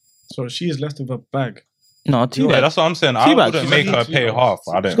 So she's left with a bag. no, two Yeah, bags. that's what I'm saying. I Two bags. wouldn't make her pay half.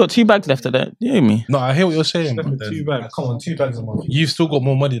 I She's don't. got 2 bags left of that. You hear me? No, I hear what you're saying. Left But with then 2 bags. Come on, 2 bags a month. you've still got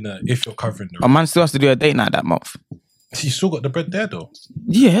more money than her if you're covering the A man still has to do a date night that month. You still got the bread there though.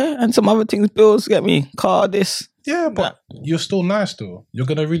 Yeah, and some other things, bills, get me, car, this. Yeah, but you're still nice though. You're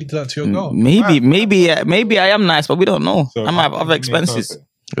gonna really do that to your girl. Maybe I am nice, but we don't know. So I might have how other much expenses. How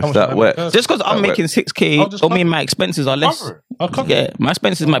If much that would wet, make her? Just because I'm That making 6K, I'll just don't mean cover my expenses are less. Cover it. I'll cover Yeah, it. my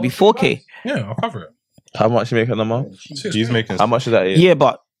expenses might be 4K. Yeah, I'll cover it. how much you making a month? He's making. How much is that? Yeah,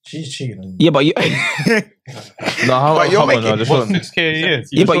 but She's cheating. yeah, but you, No, how much? you're Come on, making- no, just What, one. 6K a year?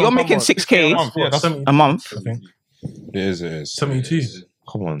 yeah, but you're making 6K Yeah, that's, a month. I think it is. 72.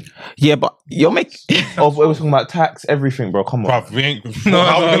 Come on. Yeah, but you're making. Oh, we're talking about tax, everything, bro. Come on. Bruv, we ain't. No,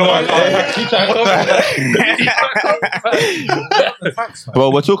 how we gonna work out?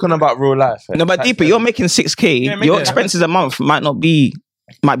 Bro, we're talking about real life. No, but deeper, you're making 6K. Yeah, make Your it. expenses a month might be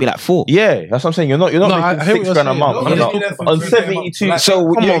like 4. Yeah, that's what I'm saying. You're not No, I making hear 6 what grand a you're month. saying. I'm No, not- you're making on 3K a month. 72. Like,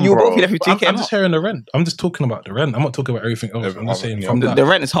 So come on, you're bro. both left with 2K a I'm month. just hearing the rent. I'm just talking about the rent. I'm not talking about everything else. I'm just saying from The, that. the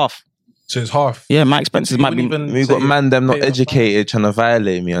rent is half. So it's half. Yeah, my expenses might be. We got man them not educated trying to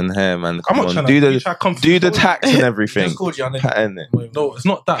violate me on here, man. I'm Come not on, trying do to the tax and everything. Just called you on it. Pattern it. No, it's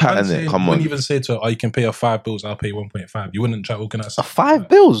not that. Pattern Man it, saying, come you wouldn't on. even say to her, "Oh, you can pay her 5 bills. I'll pay 1.5." You wouldn't try to organize. 5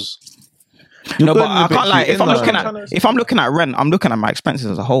 bills. No, but going a I bit can't lie. too If I'm in looking there. at if I'm looking at rent, I'm looking at my expenses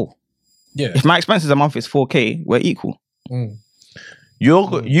as a whole. Yeah. If my expenses a month is 4K, we're equal.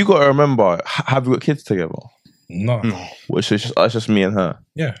 You got to remember. Have we got kids together? No. Which is it's just me and her.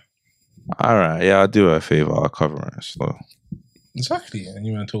 Yeah. All right. Yeah, I'll do her a favor. I'll cover it. So. Exactly. And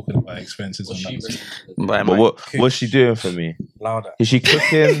you weren't talking about expenses on that. But What's she doing for me? Louder. Is she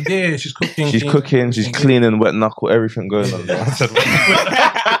cooking? Yeah, she's cooking. She's cooking. She's cleaning. Wet knuckle. Everything going on. There.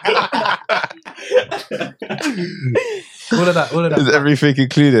 All of that. Is everything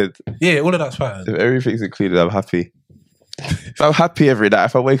included? Yeah, all of that's fine. If everything's included, I'm happy. If I'm happy every night.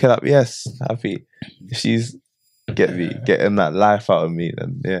 If I wake up, yes, happy. If she's getting that life out of me,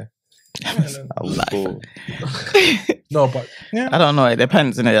 then yeah. I'm cool. No, but yeah. I don't know. It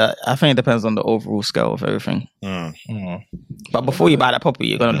depends. Innit? I think it depends on the overall scale of everything. But before you buy that property,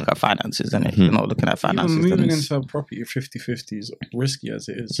 you're gonna look at finances, innit? You're not looking at Even finances. then moving it's- into a property 50-50 is risky as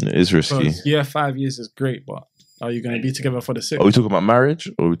it is. It is risky. Because, yeah, 5 years is great, but are you going to be together for the 6? Are we talking about marriage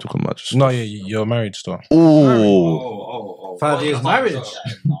or are we talking about just? No, yeah, you're married still. Ooh. 5 years marriage.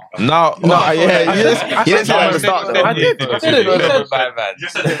 No, yeah. You didn't say that at the start, though. I did.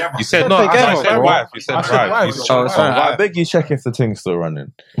 You said no. I said wife. You said wife. Oh, sorry. I beg you check if the thing's still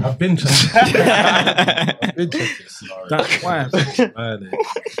running. I've been checking. That's why.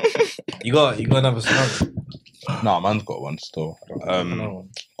 You got another scenario. No, man's got one still.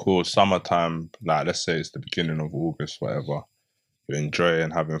 Cool. Summertime, like let's say it's the beginning of August, whatever. You're enjoying,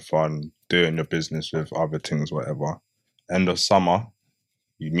 having fun, doing your business with other things, whatever. End of summer,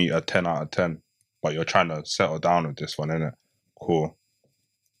 you meet a 10 out of 10, but you're trying to settle down with this one, innit? Cool.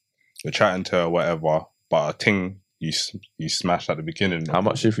 You're chatting to her, whatever, but a thing you smashed at the beginning. How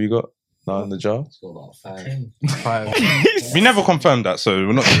much have you got now in the jar? We never confirmed that, so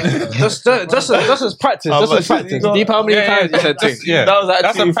we're not. Just as practice. Just as practice. Deep, how many times you said thing? Yeah, That was like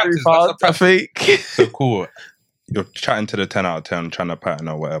that's a 2-3 practice. pounds, I think. So cool. You're chatting to the 10 out of 10, trying to pattern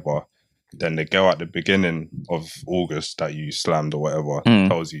or whatever. then the girl at the beginning of August that you slammed or whatever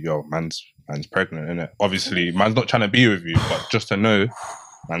tells you, yo, man's pregnant, innit? Obviously, man's not trying to be with you, but just to know,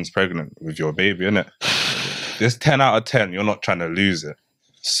 man's pregnant with your baby, innit? This 10 out of 10, you're not trying to lose it.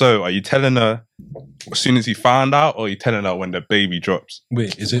 So, are you telling her as soon as you found out, or are you telling her when the baby drops?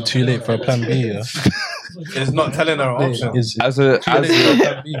 Wait, is it too late for a plan B? Yeah? It's not telling her an option.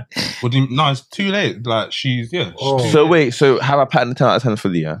 No, it's too late. Like, she's, So wait, so have I patterned 10 out of 10 for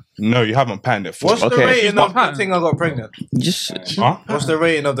the year? No, you haven't patterned it for What's the rating of the thing I got pregnant? Huh? What's the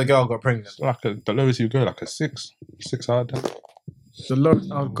rating of the girl got pregnant? Like the lowest you go, like a 6 out of 10. The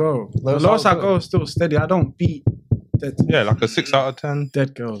lowest I'll go. The lowest I go is still steady. I don't beat dead. Yeah, like a 6 out of 10.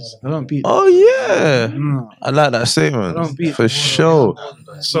 Dead girls. I don't beat. Oh yeah, No. I like that statement I don't beat for sure.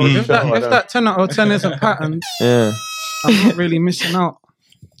 So if that 10 out of 10 isn't patterned, Yeah, I'm not really missing out.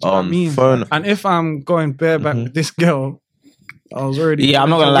 on I mean, phone. and if I'm going bareback with this girl, I was already. Yeah, I'm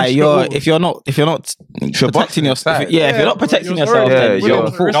not gonna lie. If you're not protecting yourself, if you're not protecting yourself, then you're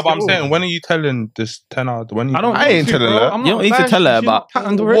No, but I'm saying, when are you telling this 10 out? When you, I ain't telling her. You don't need to tell her, but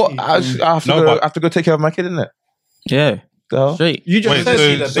What? I have to go take care of my kid, innit? yeah, Girl. straight. You just wait,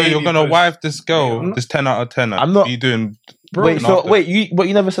 said so you're gonna wife this girl, this 10 out of 10. I'm not- You doing?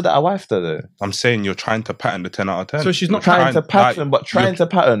 You never said that I wifed her though. I'm saying you're trying to pattern the 10 out of 10. So she's not Trying to pattern, but trying to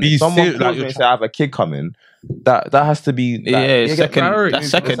pattern. be If someone serious, calls like, me you're and say I have a kid coming, that has to be priority. That's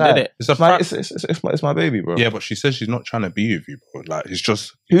second, did it? It's a It's my baby, bro. Yeah, but she says she's not trying to be with you, bro. Like, it's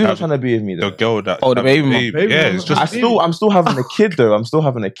just Who's not trying to be with me the though? girl that. Oh, the baby mum. Baby Yeah, mum. it's just. I'm still having a kid though. I'm still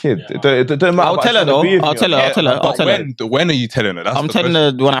having a kid. It don't matter. I'll but tell her it's gonna though. be with I'll me. tell her. I'll tell her. I'll But tell her. when are you telling her? That's I'm the telling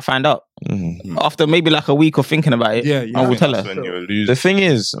question. her when I find out. After maybe like a week of thinking about it, Yeah, I will tell her. That's when you're losing. The thing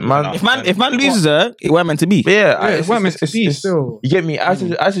is, man. If man loses her, it weren't meant to be. Yeah, it weren't meant to be still. You get me? As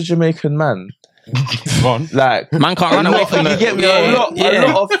a Jamaican man, Go on. like Man can't run away from you it. get me? Yeah,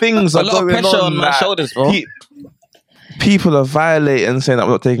 A lot of things A are lot of going pressure on on my like, shoulders, bro. People are violating, saying that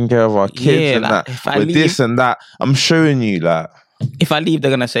we're not taking care of our kids Yeah, and like, that. if I With leave- this and that, I'm showing you, like, If I leave,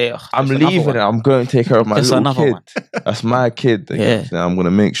 they're gonna say, I'm "There's another leaving one." it. I'm going to take care of my There's little another kid. one. That's my kid. Yeah. And I'm going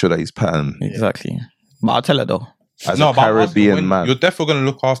to make sure that he's patterned Exactly. But I'll tell her though. as No, a but I'm asking Caribbean when- man. You're definitely going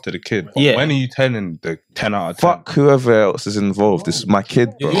to look after the kid. But Yeah. when are you telling the 10 out of 10? Fuck whoever else is involved. This is my kid,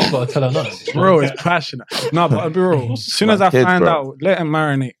 bro. You ain't gotta tell her nothing. Bro is passionate. No, but bro, as soon as My I kid, find bro. out, let him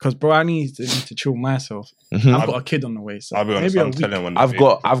marinate. Because bro, I need to chill myself. Mhm. I've got a kid on the way, so I'll be honest, maybe a I'm week. telling when the I've baby-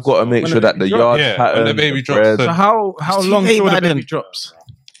 got to make When sure the that the baby yard drops. Yeah, pattern, when the baby the drops, bread- so- So how It's too long late till by the baby then. drops?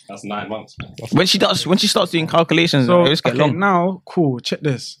 That's 9 months, man. When she starts doing calculations, So it just get okay, long. now cool. Check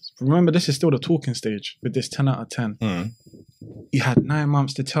this. Remember, this is still the talking stage with this 10 out of 10. You had 9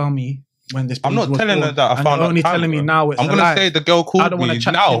 months to tell me when this. I'm baby not was telling her born, that I and found you're out only time, telling me bro. now. It's I'm a going to lie. say the girl I called don't want me to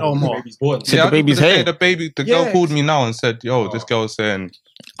chat to now. you no more. Said Yeah, the I'm just baby's gonna say here. the girl Yeah. called me now and said, yo, this girl's saying,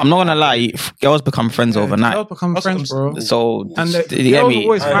 I'm not gonna lie, girls become friends overnight. Girls become That's friends, what I'm bro. So And you get me?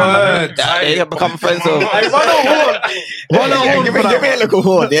 always find out. They become friends over. Give me a little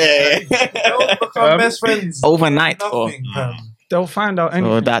horn, yeah. Don't become best friends. Overnight, or Nothing, fam. They'll find out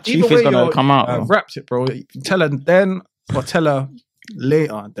anything. so that Either truth way, is gonna you're- come out. bro. wrapped it, bro. Tell her then or tell her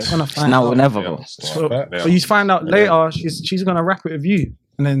later. They're gonna find Now out. or never, bro. So you find out later, she's gonna wrap it with you,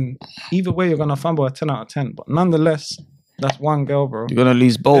 and then either way, you're gonna fumble a 10 out of 10. But nonetheless, that's one girl, bro. You're gonna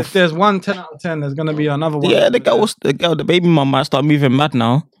lose If both. there's one 10 out of 10, there's gonna be another one. Yeah, the baby mom might start moving mad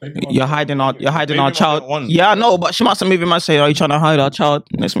now. You're hiding our Baby our mum child. don't want- Yeah, I know, but she might start moving mad. Say, "Are you trying to hide our child?"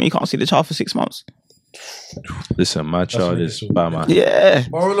 Next minute, you can't see the child for 6 months. Listen, my child is by my. Yeah,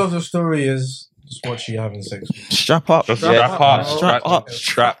 Moral of the story is just watch you having sex. strap up. just Yeah. strap up.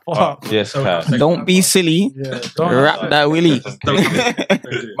 Strap up. Yes, Kat. Don't be silly. Yeah, don't- Wrap that willy.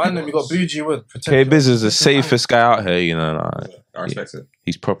 Man, then we got bougie wood. K Biz is the safest guy out here, you know. Like, I respect it.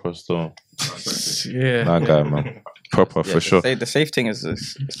 he's proper still. Yeah. That guy, man. Proper for sure. The safe thing is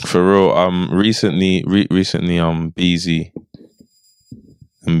this. For real. Recently, BZ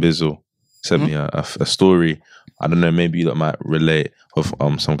and Bizzle sent me a story. I don't know, maybe you lot might relate, of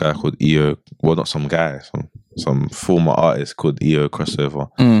some guy called EO. Well, not some guy, some former artist called EO Crossover.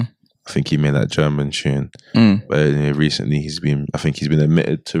 I think he made that German tune. But recently he's been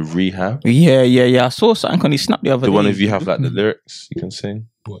admitted to rehab. Yeah. I saw something on his snap the other Do day. one of you have like the lyrics you can sing?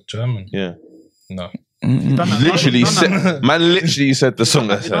 What, German? Yeah. No. Literally said the song.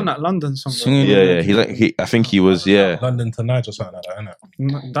 He done that London song. bro. Yeah. I think he was. Yeah. London Tonight or something like that,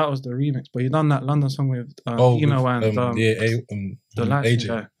 innit? That was the remix, but he done that London song with with, the light AJ.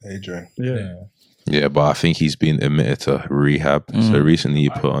 guy. Adrian. Yeah. Yeah, but I think he's been admitted to rehab. So recently he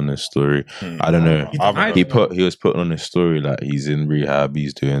put on his story. I don't know. He was putting on his story like he's in rehab.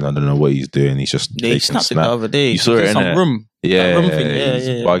 He's doing. I don't know what he's doing. He's just Yeah, he taking snapped it the snap. other day. You saw He's it in some innit? room. Yeah, rum thing, he's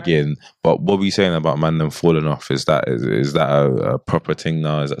yeah. bugging. But what were you saying about man them falling off? Is that a proper thing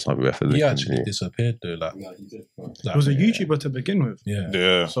now? Is that something we have to look He actually into? disappeared though. Like, No, he did. It was a YouTuber to begin with. yeah.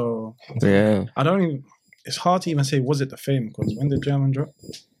 Yeah. So Yeah. I don't even. It's hard to even say was it the fame because when did German drop?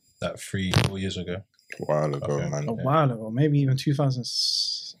 Like 3-4 years ago. A while ago, Okay. man. A while ago, maybe even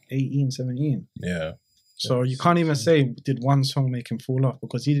 2018, 17. Yeah. So you can't even say did one song make him fall off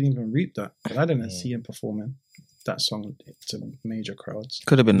because he didn't even reap that. But I didn't see him performing that song to major crowds.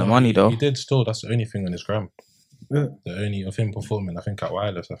 Could have been the money though. He did still. That's the only thing on his gram. Yeah. The only of him performing, I think, at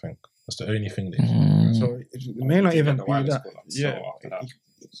Wireless. I think that's the only thing that. So it may not even The be wireless that. call up, Yeah. so after that.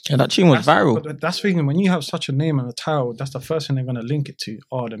 Yeah, that tune was viral. But that's thinking when you have such a name and a title, that's the first thing they're gonna link it to.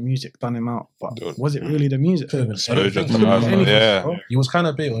 Oh, the music done him out. But was it really the music? Could have been Exposure to anything. life, Anything, yeah. bro. He was kind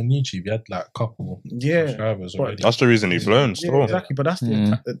of big on YouTube. He had like a couple Yeah. subscribers But- already. That's the reason he's blown Yeah, still. exactly. But that's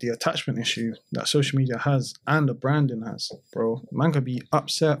the attachment issue that social media has and the branding has, bro. Man could be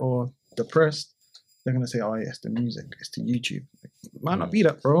upset or depressed. They're gonna say, "Oh, yeah, it's the music, it's the YouTube." Might not be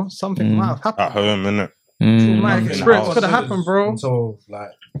that, bro. Something might have happened. At home, innit? Traumatic Mm. experience could have happened, bro. Until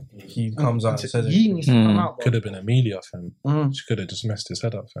like he comes out and says He it. needs to come out, bro. Could have been Amelia, fam. Mm. She could have just messed his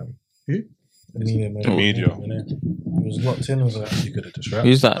head up, fam. Amelia, man. Amelia. He was locked in, was like, She could have just rapped.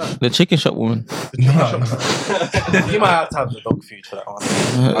 Who's that? The chicken shop woman. you might have to have the dog food for that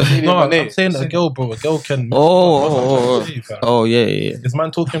one. No, I'm saying a girl, bro. A girl can. Oh, yeah. Is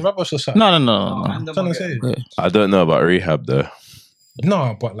man talking rubbish or something? No. I'm trying to say. I don't know about rehab though.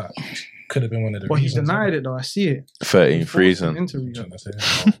 No, but like, could have been one of the. But he reasons. denied it though. I see it. 13 He forced freezing. him into I'm rehab. trying to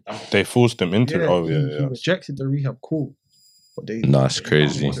say. They forced him into it. Oh, he yeah. rejected the rehab. Cool, but they Nah, it's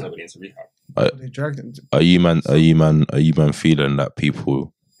crazy. Wasn't nobody into rehab. they dragged him. Are you man feeling that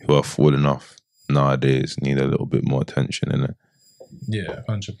people who are falling off nowadays need a little bit more attention in it? Yeah,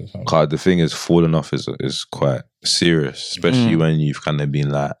 100%. Cause the thing is, falling off is quite serious, especially when you've kind of been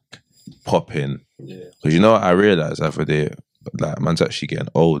like popping. Yeah. Because you know what I realized the other day, like man's actually getting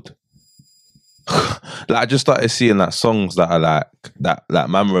old. Like I just started seeing that songs that are like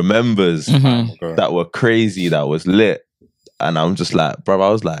man remembers that were crazy, that was lit, and I'm just like, bro, I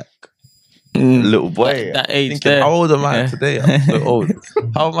was like, little boy, That age thinking, there. how old am I Yeah. today? I'm so old.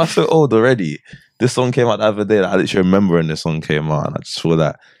 How am I so old already? This song came out the other day. Like, I literally remember when this song came out, and I just feel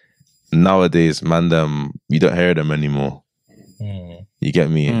that nowadays, man, you don't hear them anymore. You get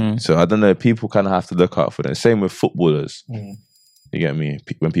me? So I don't know. People kind of have to look out for them. Same with footballers. You get me?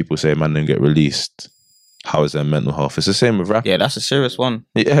 When people say man don't get released, how is their mental health? It's the same with rap. Yeah, that's a serious one.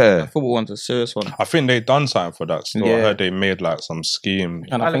 Yeah. Football one's a serious one. I think they done something for that still. I Yeah. heard they made like some scheme.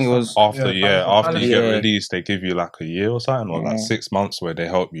 And I think it was After you get Yeah. released, they give you like a year or something, or like 6 months where they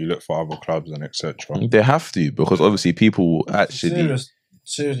help you look for other clubs and etc. They have to, because obviously people actually.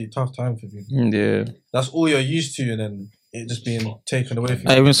 Seriously tough time for people. Yeah. That's all you're used to, and then it just being taken away from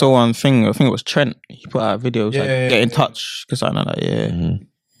I you. even saw one thing. I think it was Trent. He put out a video. Like, Yeah, get in yeah. touch because I know that. Yeah,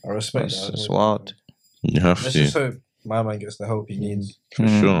 I respect it's, that. it's wild You have Let's to. just hope my man gets the help he needs, For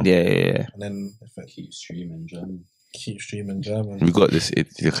sure. Yeah. and then if it Keep streaming German. keep streaming German. We got this.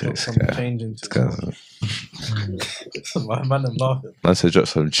 Got some change into my man. I'm laughing. Man said drop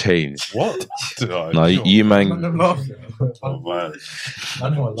some change. What? No, you Man, man, I'm laughing. Oh, man.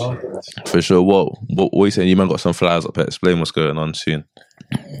 Man, I'm laughing. for sure. What you saying? You man got some flyers up here. Explain what's going on soon.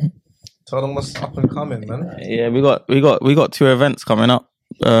 Tell them what's up and coming, man. Yeah, we got 2 events coming up.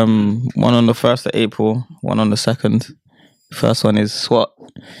 One on the 1st of April, one on the 2nd. First one is SWAT.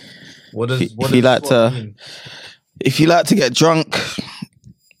 What does If you like SWAT to- mean? If you like to get drunk,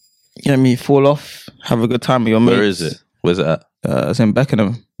 you know me, fall off, have a good time with your mates. Where is it? Where's it at? It's in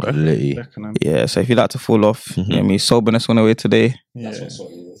Beckenham. Litty. Beckenham. Yeah, so if you like to fall off, you know me, soberness on the way today. Yeah.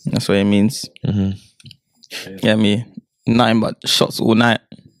 That's what it means. Yeah, me, nothing but shots all night,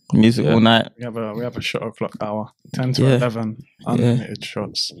 music all night. We have a shot o'clock hour, 10 to Yeah. 11, unlimited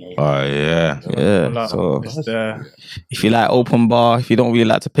shots. Oh yeah. Yeah, so It's there. if you like open bar, if you don't really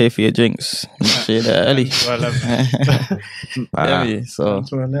like to pay for your drinks, make sure you're there early. 10 to 11. Yeah, me, so 10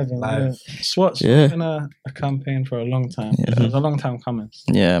 to 11. Live. Yeah. SWAT's Yeah. been a campaign for a long time. It was a long time coming.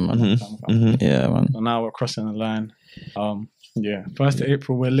 yeah, man. Yeah, man. So now we're crossing the line. Yeah, 1st of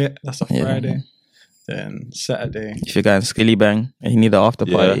April we're lit. That's a Yeah. Friday. Then Saturday. If you're going Skilly Bang and you need an after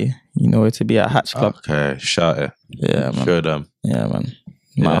party, you know where to be at Hatch Club. Okay, shout it. Yeah, man. Show them. Yeah, man.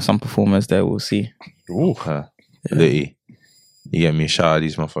 Might have some performers there. We'll see. Okay. Litty. You get me? Shout out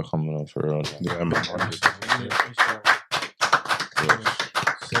these motherfuckers coming on for real. Yeah, man.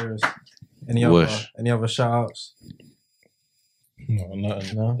 Serious. Wish. Any other shout outs? No,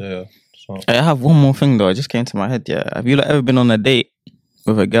 nothing. No? Yeah. So, I have one more thing though. It just came to my head. Yeah, have you like, ever been on a date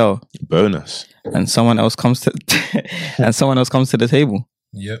with a girl, Bonus. and someone else comes to the table.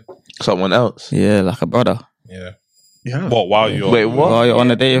 Yep. Someone else. Yeah, like a brother. Yeah. Yeah. What? While you're Wait, what? While you're on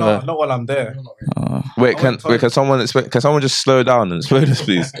a date with No, her. not while I'm there. Wait, can someone just slow down and explain this,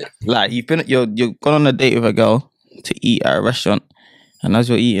 please? Like you've gone on a date with a girl to eat at a restaurant, and as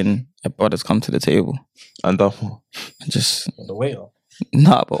you're eating, a brother's come to the table And and just The waiter.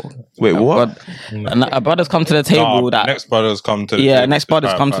 nah, bro. wait, what? A brother's come to the table that next brothers come to the yeah, table next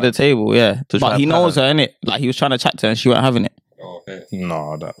brother's come to the table, yeah. To try But he and knows her, pattern. innit? Like he was trying to chat to her and she wasn't having it. Oh, okay.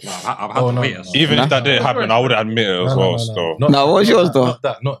 No, that. I've had to wait. Even if that didn't happen, I would admit it as well. Still, No, what was yours though?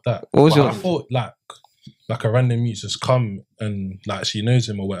 Not that. What was But yours? I thought like a random mute just come and like she knows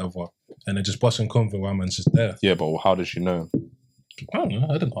him or whatever, and then just busting convo while man's just there. yeah, but how does she know? I don't know.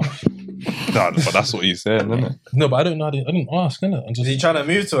 I didn't ask. No, but that's what he's saying, isn't it? No, but I don't know. I didn't ask, innit? I'm Is he just, trying to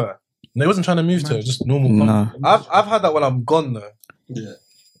move to her? no, he wasn't trying to move to her. Just normal. No. I've had that when I'm gone though. Yeah.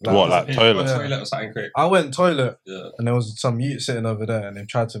 What, like toilet? Yeah. Toilet or something quick. I went toilet Yeah. and there was some youth sitting over there and they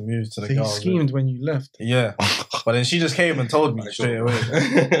tried to move to the So he girl. schemed when you left. Yeah. But then she just came and told me straight away.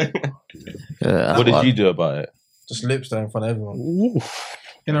 Yeah, What did you do about it? Just lips there in front of everyone.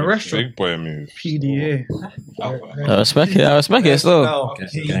 In a restaurant. Big boy move. PDA. I respect it. I respect it still. Now,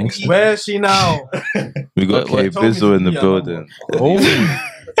 Gangster. where is she now? We got What- K Bizzle in the building.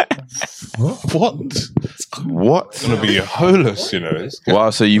 What? What? It's gonna be holeless, you know. It's Wow,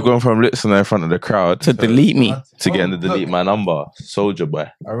 so you've gone from listening in front of the crowd To delete me. to getting to delete my number. Soldier boy.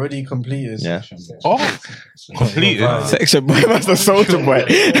 Already completed. Yeah. completed. Section boy, that's the soldier boy.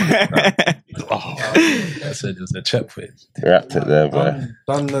 I said it was a check for it. Wrapped it there, boy.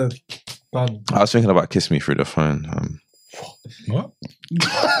 Done. I was thinking about Kiss Me Through the Phone. What?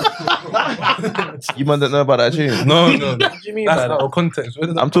 You man don't know about that tune? No. What do you mean That's by not that? a context. Where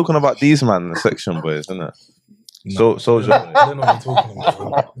did that I'm talking about these man, the section boys, isn't it? No. Soldier. I don't know what you're talking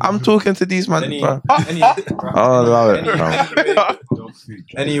about. I'm talking to these man. Any, bro. any, I'll allow it. fam.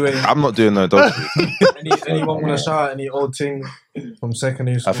 anyway, I'm not doing no dog food. anyone want to shout out any old thing from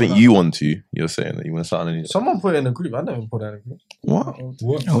secondary school? I think you want to. You're saying that you want to start on any. Someone put it in a group. I never put that in a group. What?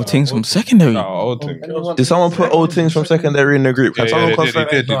 What? Oh, things from secondary. No, old thing. Anyone, Did someone put old things from secondary in the group? Can Yeah, someone they confirm?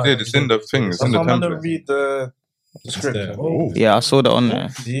 did. It's in the thing. It's in the someone template. read the script. there. Oh, Yeah, I saw that on there.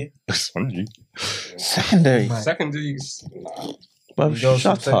 See? it's on you. Secondary. Secondaries. Bruv, Girls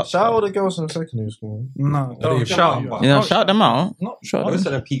shut from up. shout out all the girls from secondary school. No. Oh, shout. You know, shout them out. Shut Most up.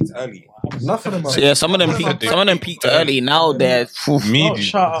 of them peaked early. Enough of them. So, yeah, some of them peaked early. Now they're Medium.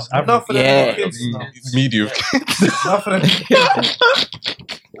 Enough of them. Yeah. Kids now. Medium. Enough of them.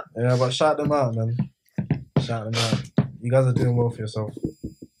 Yeah, but shout them out, man. Shout them out. You guys are doing well for yourself.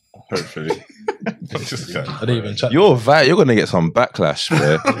 Hopefully. Just go. I didn't even chat. You're gonna get some backlash,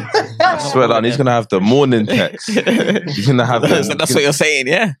 bro. I swear that he's gonna have the morning text. He's gonna have. So that's what you're saying,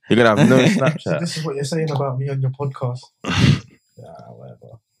 yeah? You're gonna have no So Snapchat. this is what you're saying about me on your podcast. Yeah,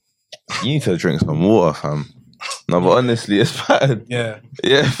 whatever. You need to drink some water, fam. No, but honestly, it's bad. Yeah.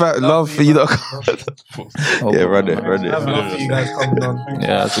 Yeah, fat love for you. Yeah, run it. Have love for you guys coming on. Yeah,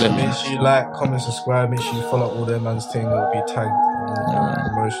 that's it. Make sure you like, comment, subscribe. Make sure you follow all their man's thing. It'll be tagged.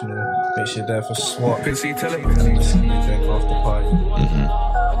 Promotional. Make sure you're there for SWAT. And drink after party.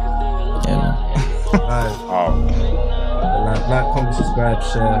 Yeah. Alright. Oh. Like, comment, subscribe,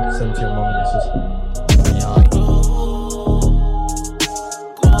 share, send to your mum and your sister.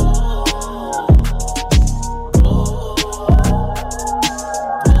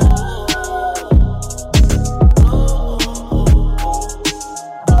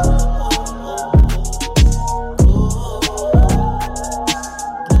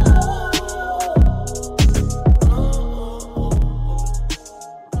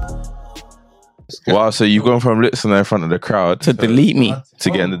 Wow, so you've gone from listening in front of the crowd To delete me. to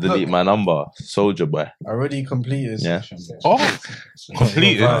getting to delete my number. Soldier boy. Already completed. Yeah. Oh.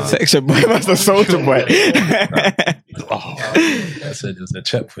 Completed. Section boy, that's the soldier boy. I said it was a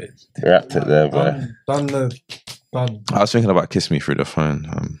check for it. Wrapped it there, boy. Done. I was thinking about Kiss Me Through the Phone.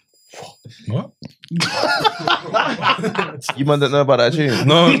 What? You man don't know about that tune?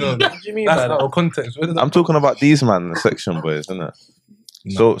 No. What do you mean That's by not that? a context. Where did that I'm talking about these man, the section boys, isn't it?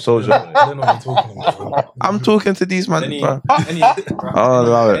 No. Soldier. I don't know what you're talking about. I'm talking to these man. Any, Bro. any, I'll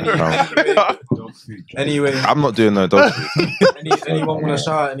allow it. fam. anyway, I'm not doing no dog food. anyone want to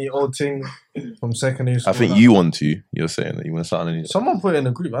shout out any old thing from secondary school? I think you want to. You're saying that you want to start on any. Someone put it in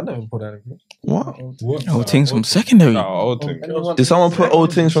a group. I never put that in a group. What? What? Oh, things from secondary. No, old thing. Did someone put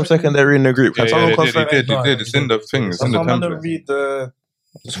old things from secondary in the group? Can Yeah, someone they confirm? did. It's in the thing. It's in the Someone template. read the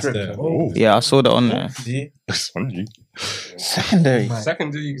script. there. Oh. Yeah, I saw that on there. See? It's on you. Secondary.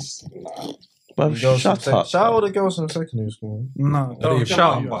 Secondaries. But shut up. Shout out all the girls from secondary school. No, Don't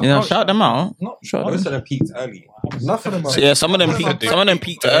shout. Shout them out. Shout Most them. of them peaked early. Enough of them. So, yeah, some of them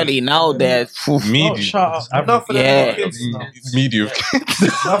peaked early. Now they're Medium. Enough of them. Yeah. Kids now. Medium.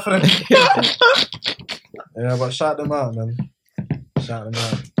 Enough of them. Yeah, but shout them out, man. Shout them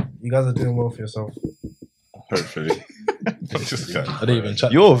out. You guys are doing well for yourself. Hopefully. Just go. I didn't even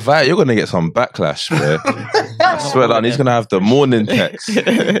chat. You're gonna get some backlash, bro. I swear that he's gonna have the morning text.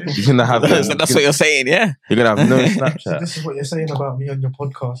 He's gonna have. That's what you're saying, yeah. You're gonna have no So Snapchat. this is what you're saying about me on your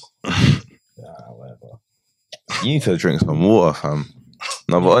podcast. Yeah, whatever. You need to drink some water, fam.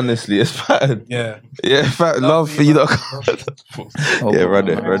 No, but honestly, it's bad. Yeah. Yeah, fat love for you. Yeah, run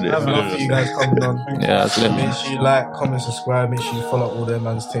it. Have love for you guys coming on. Yeah, that's it. Make sure you like, comment, subscribe. Make sure you follow all their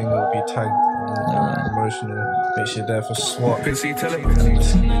man's thing. It'll be tagged. Emotional. Make sure you're there for SWAT. And drink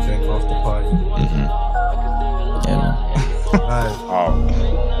after party. Yeah, man. Alright.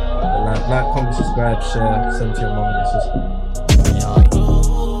 Like, comment, subscribe, share, send to your mum and your sister.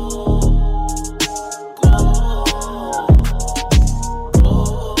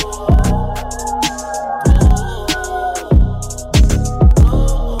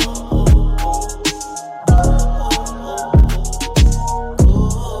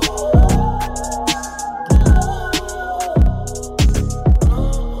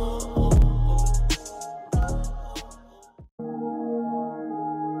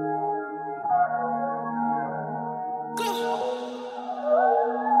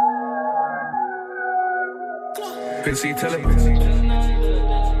 Can see television.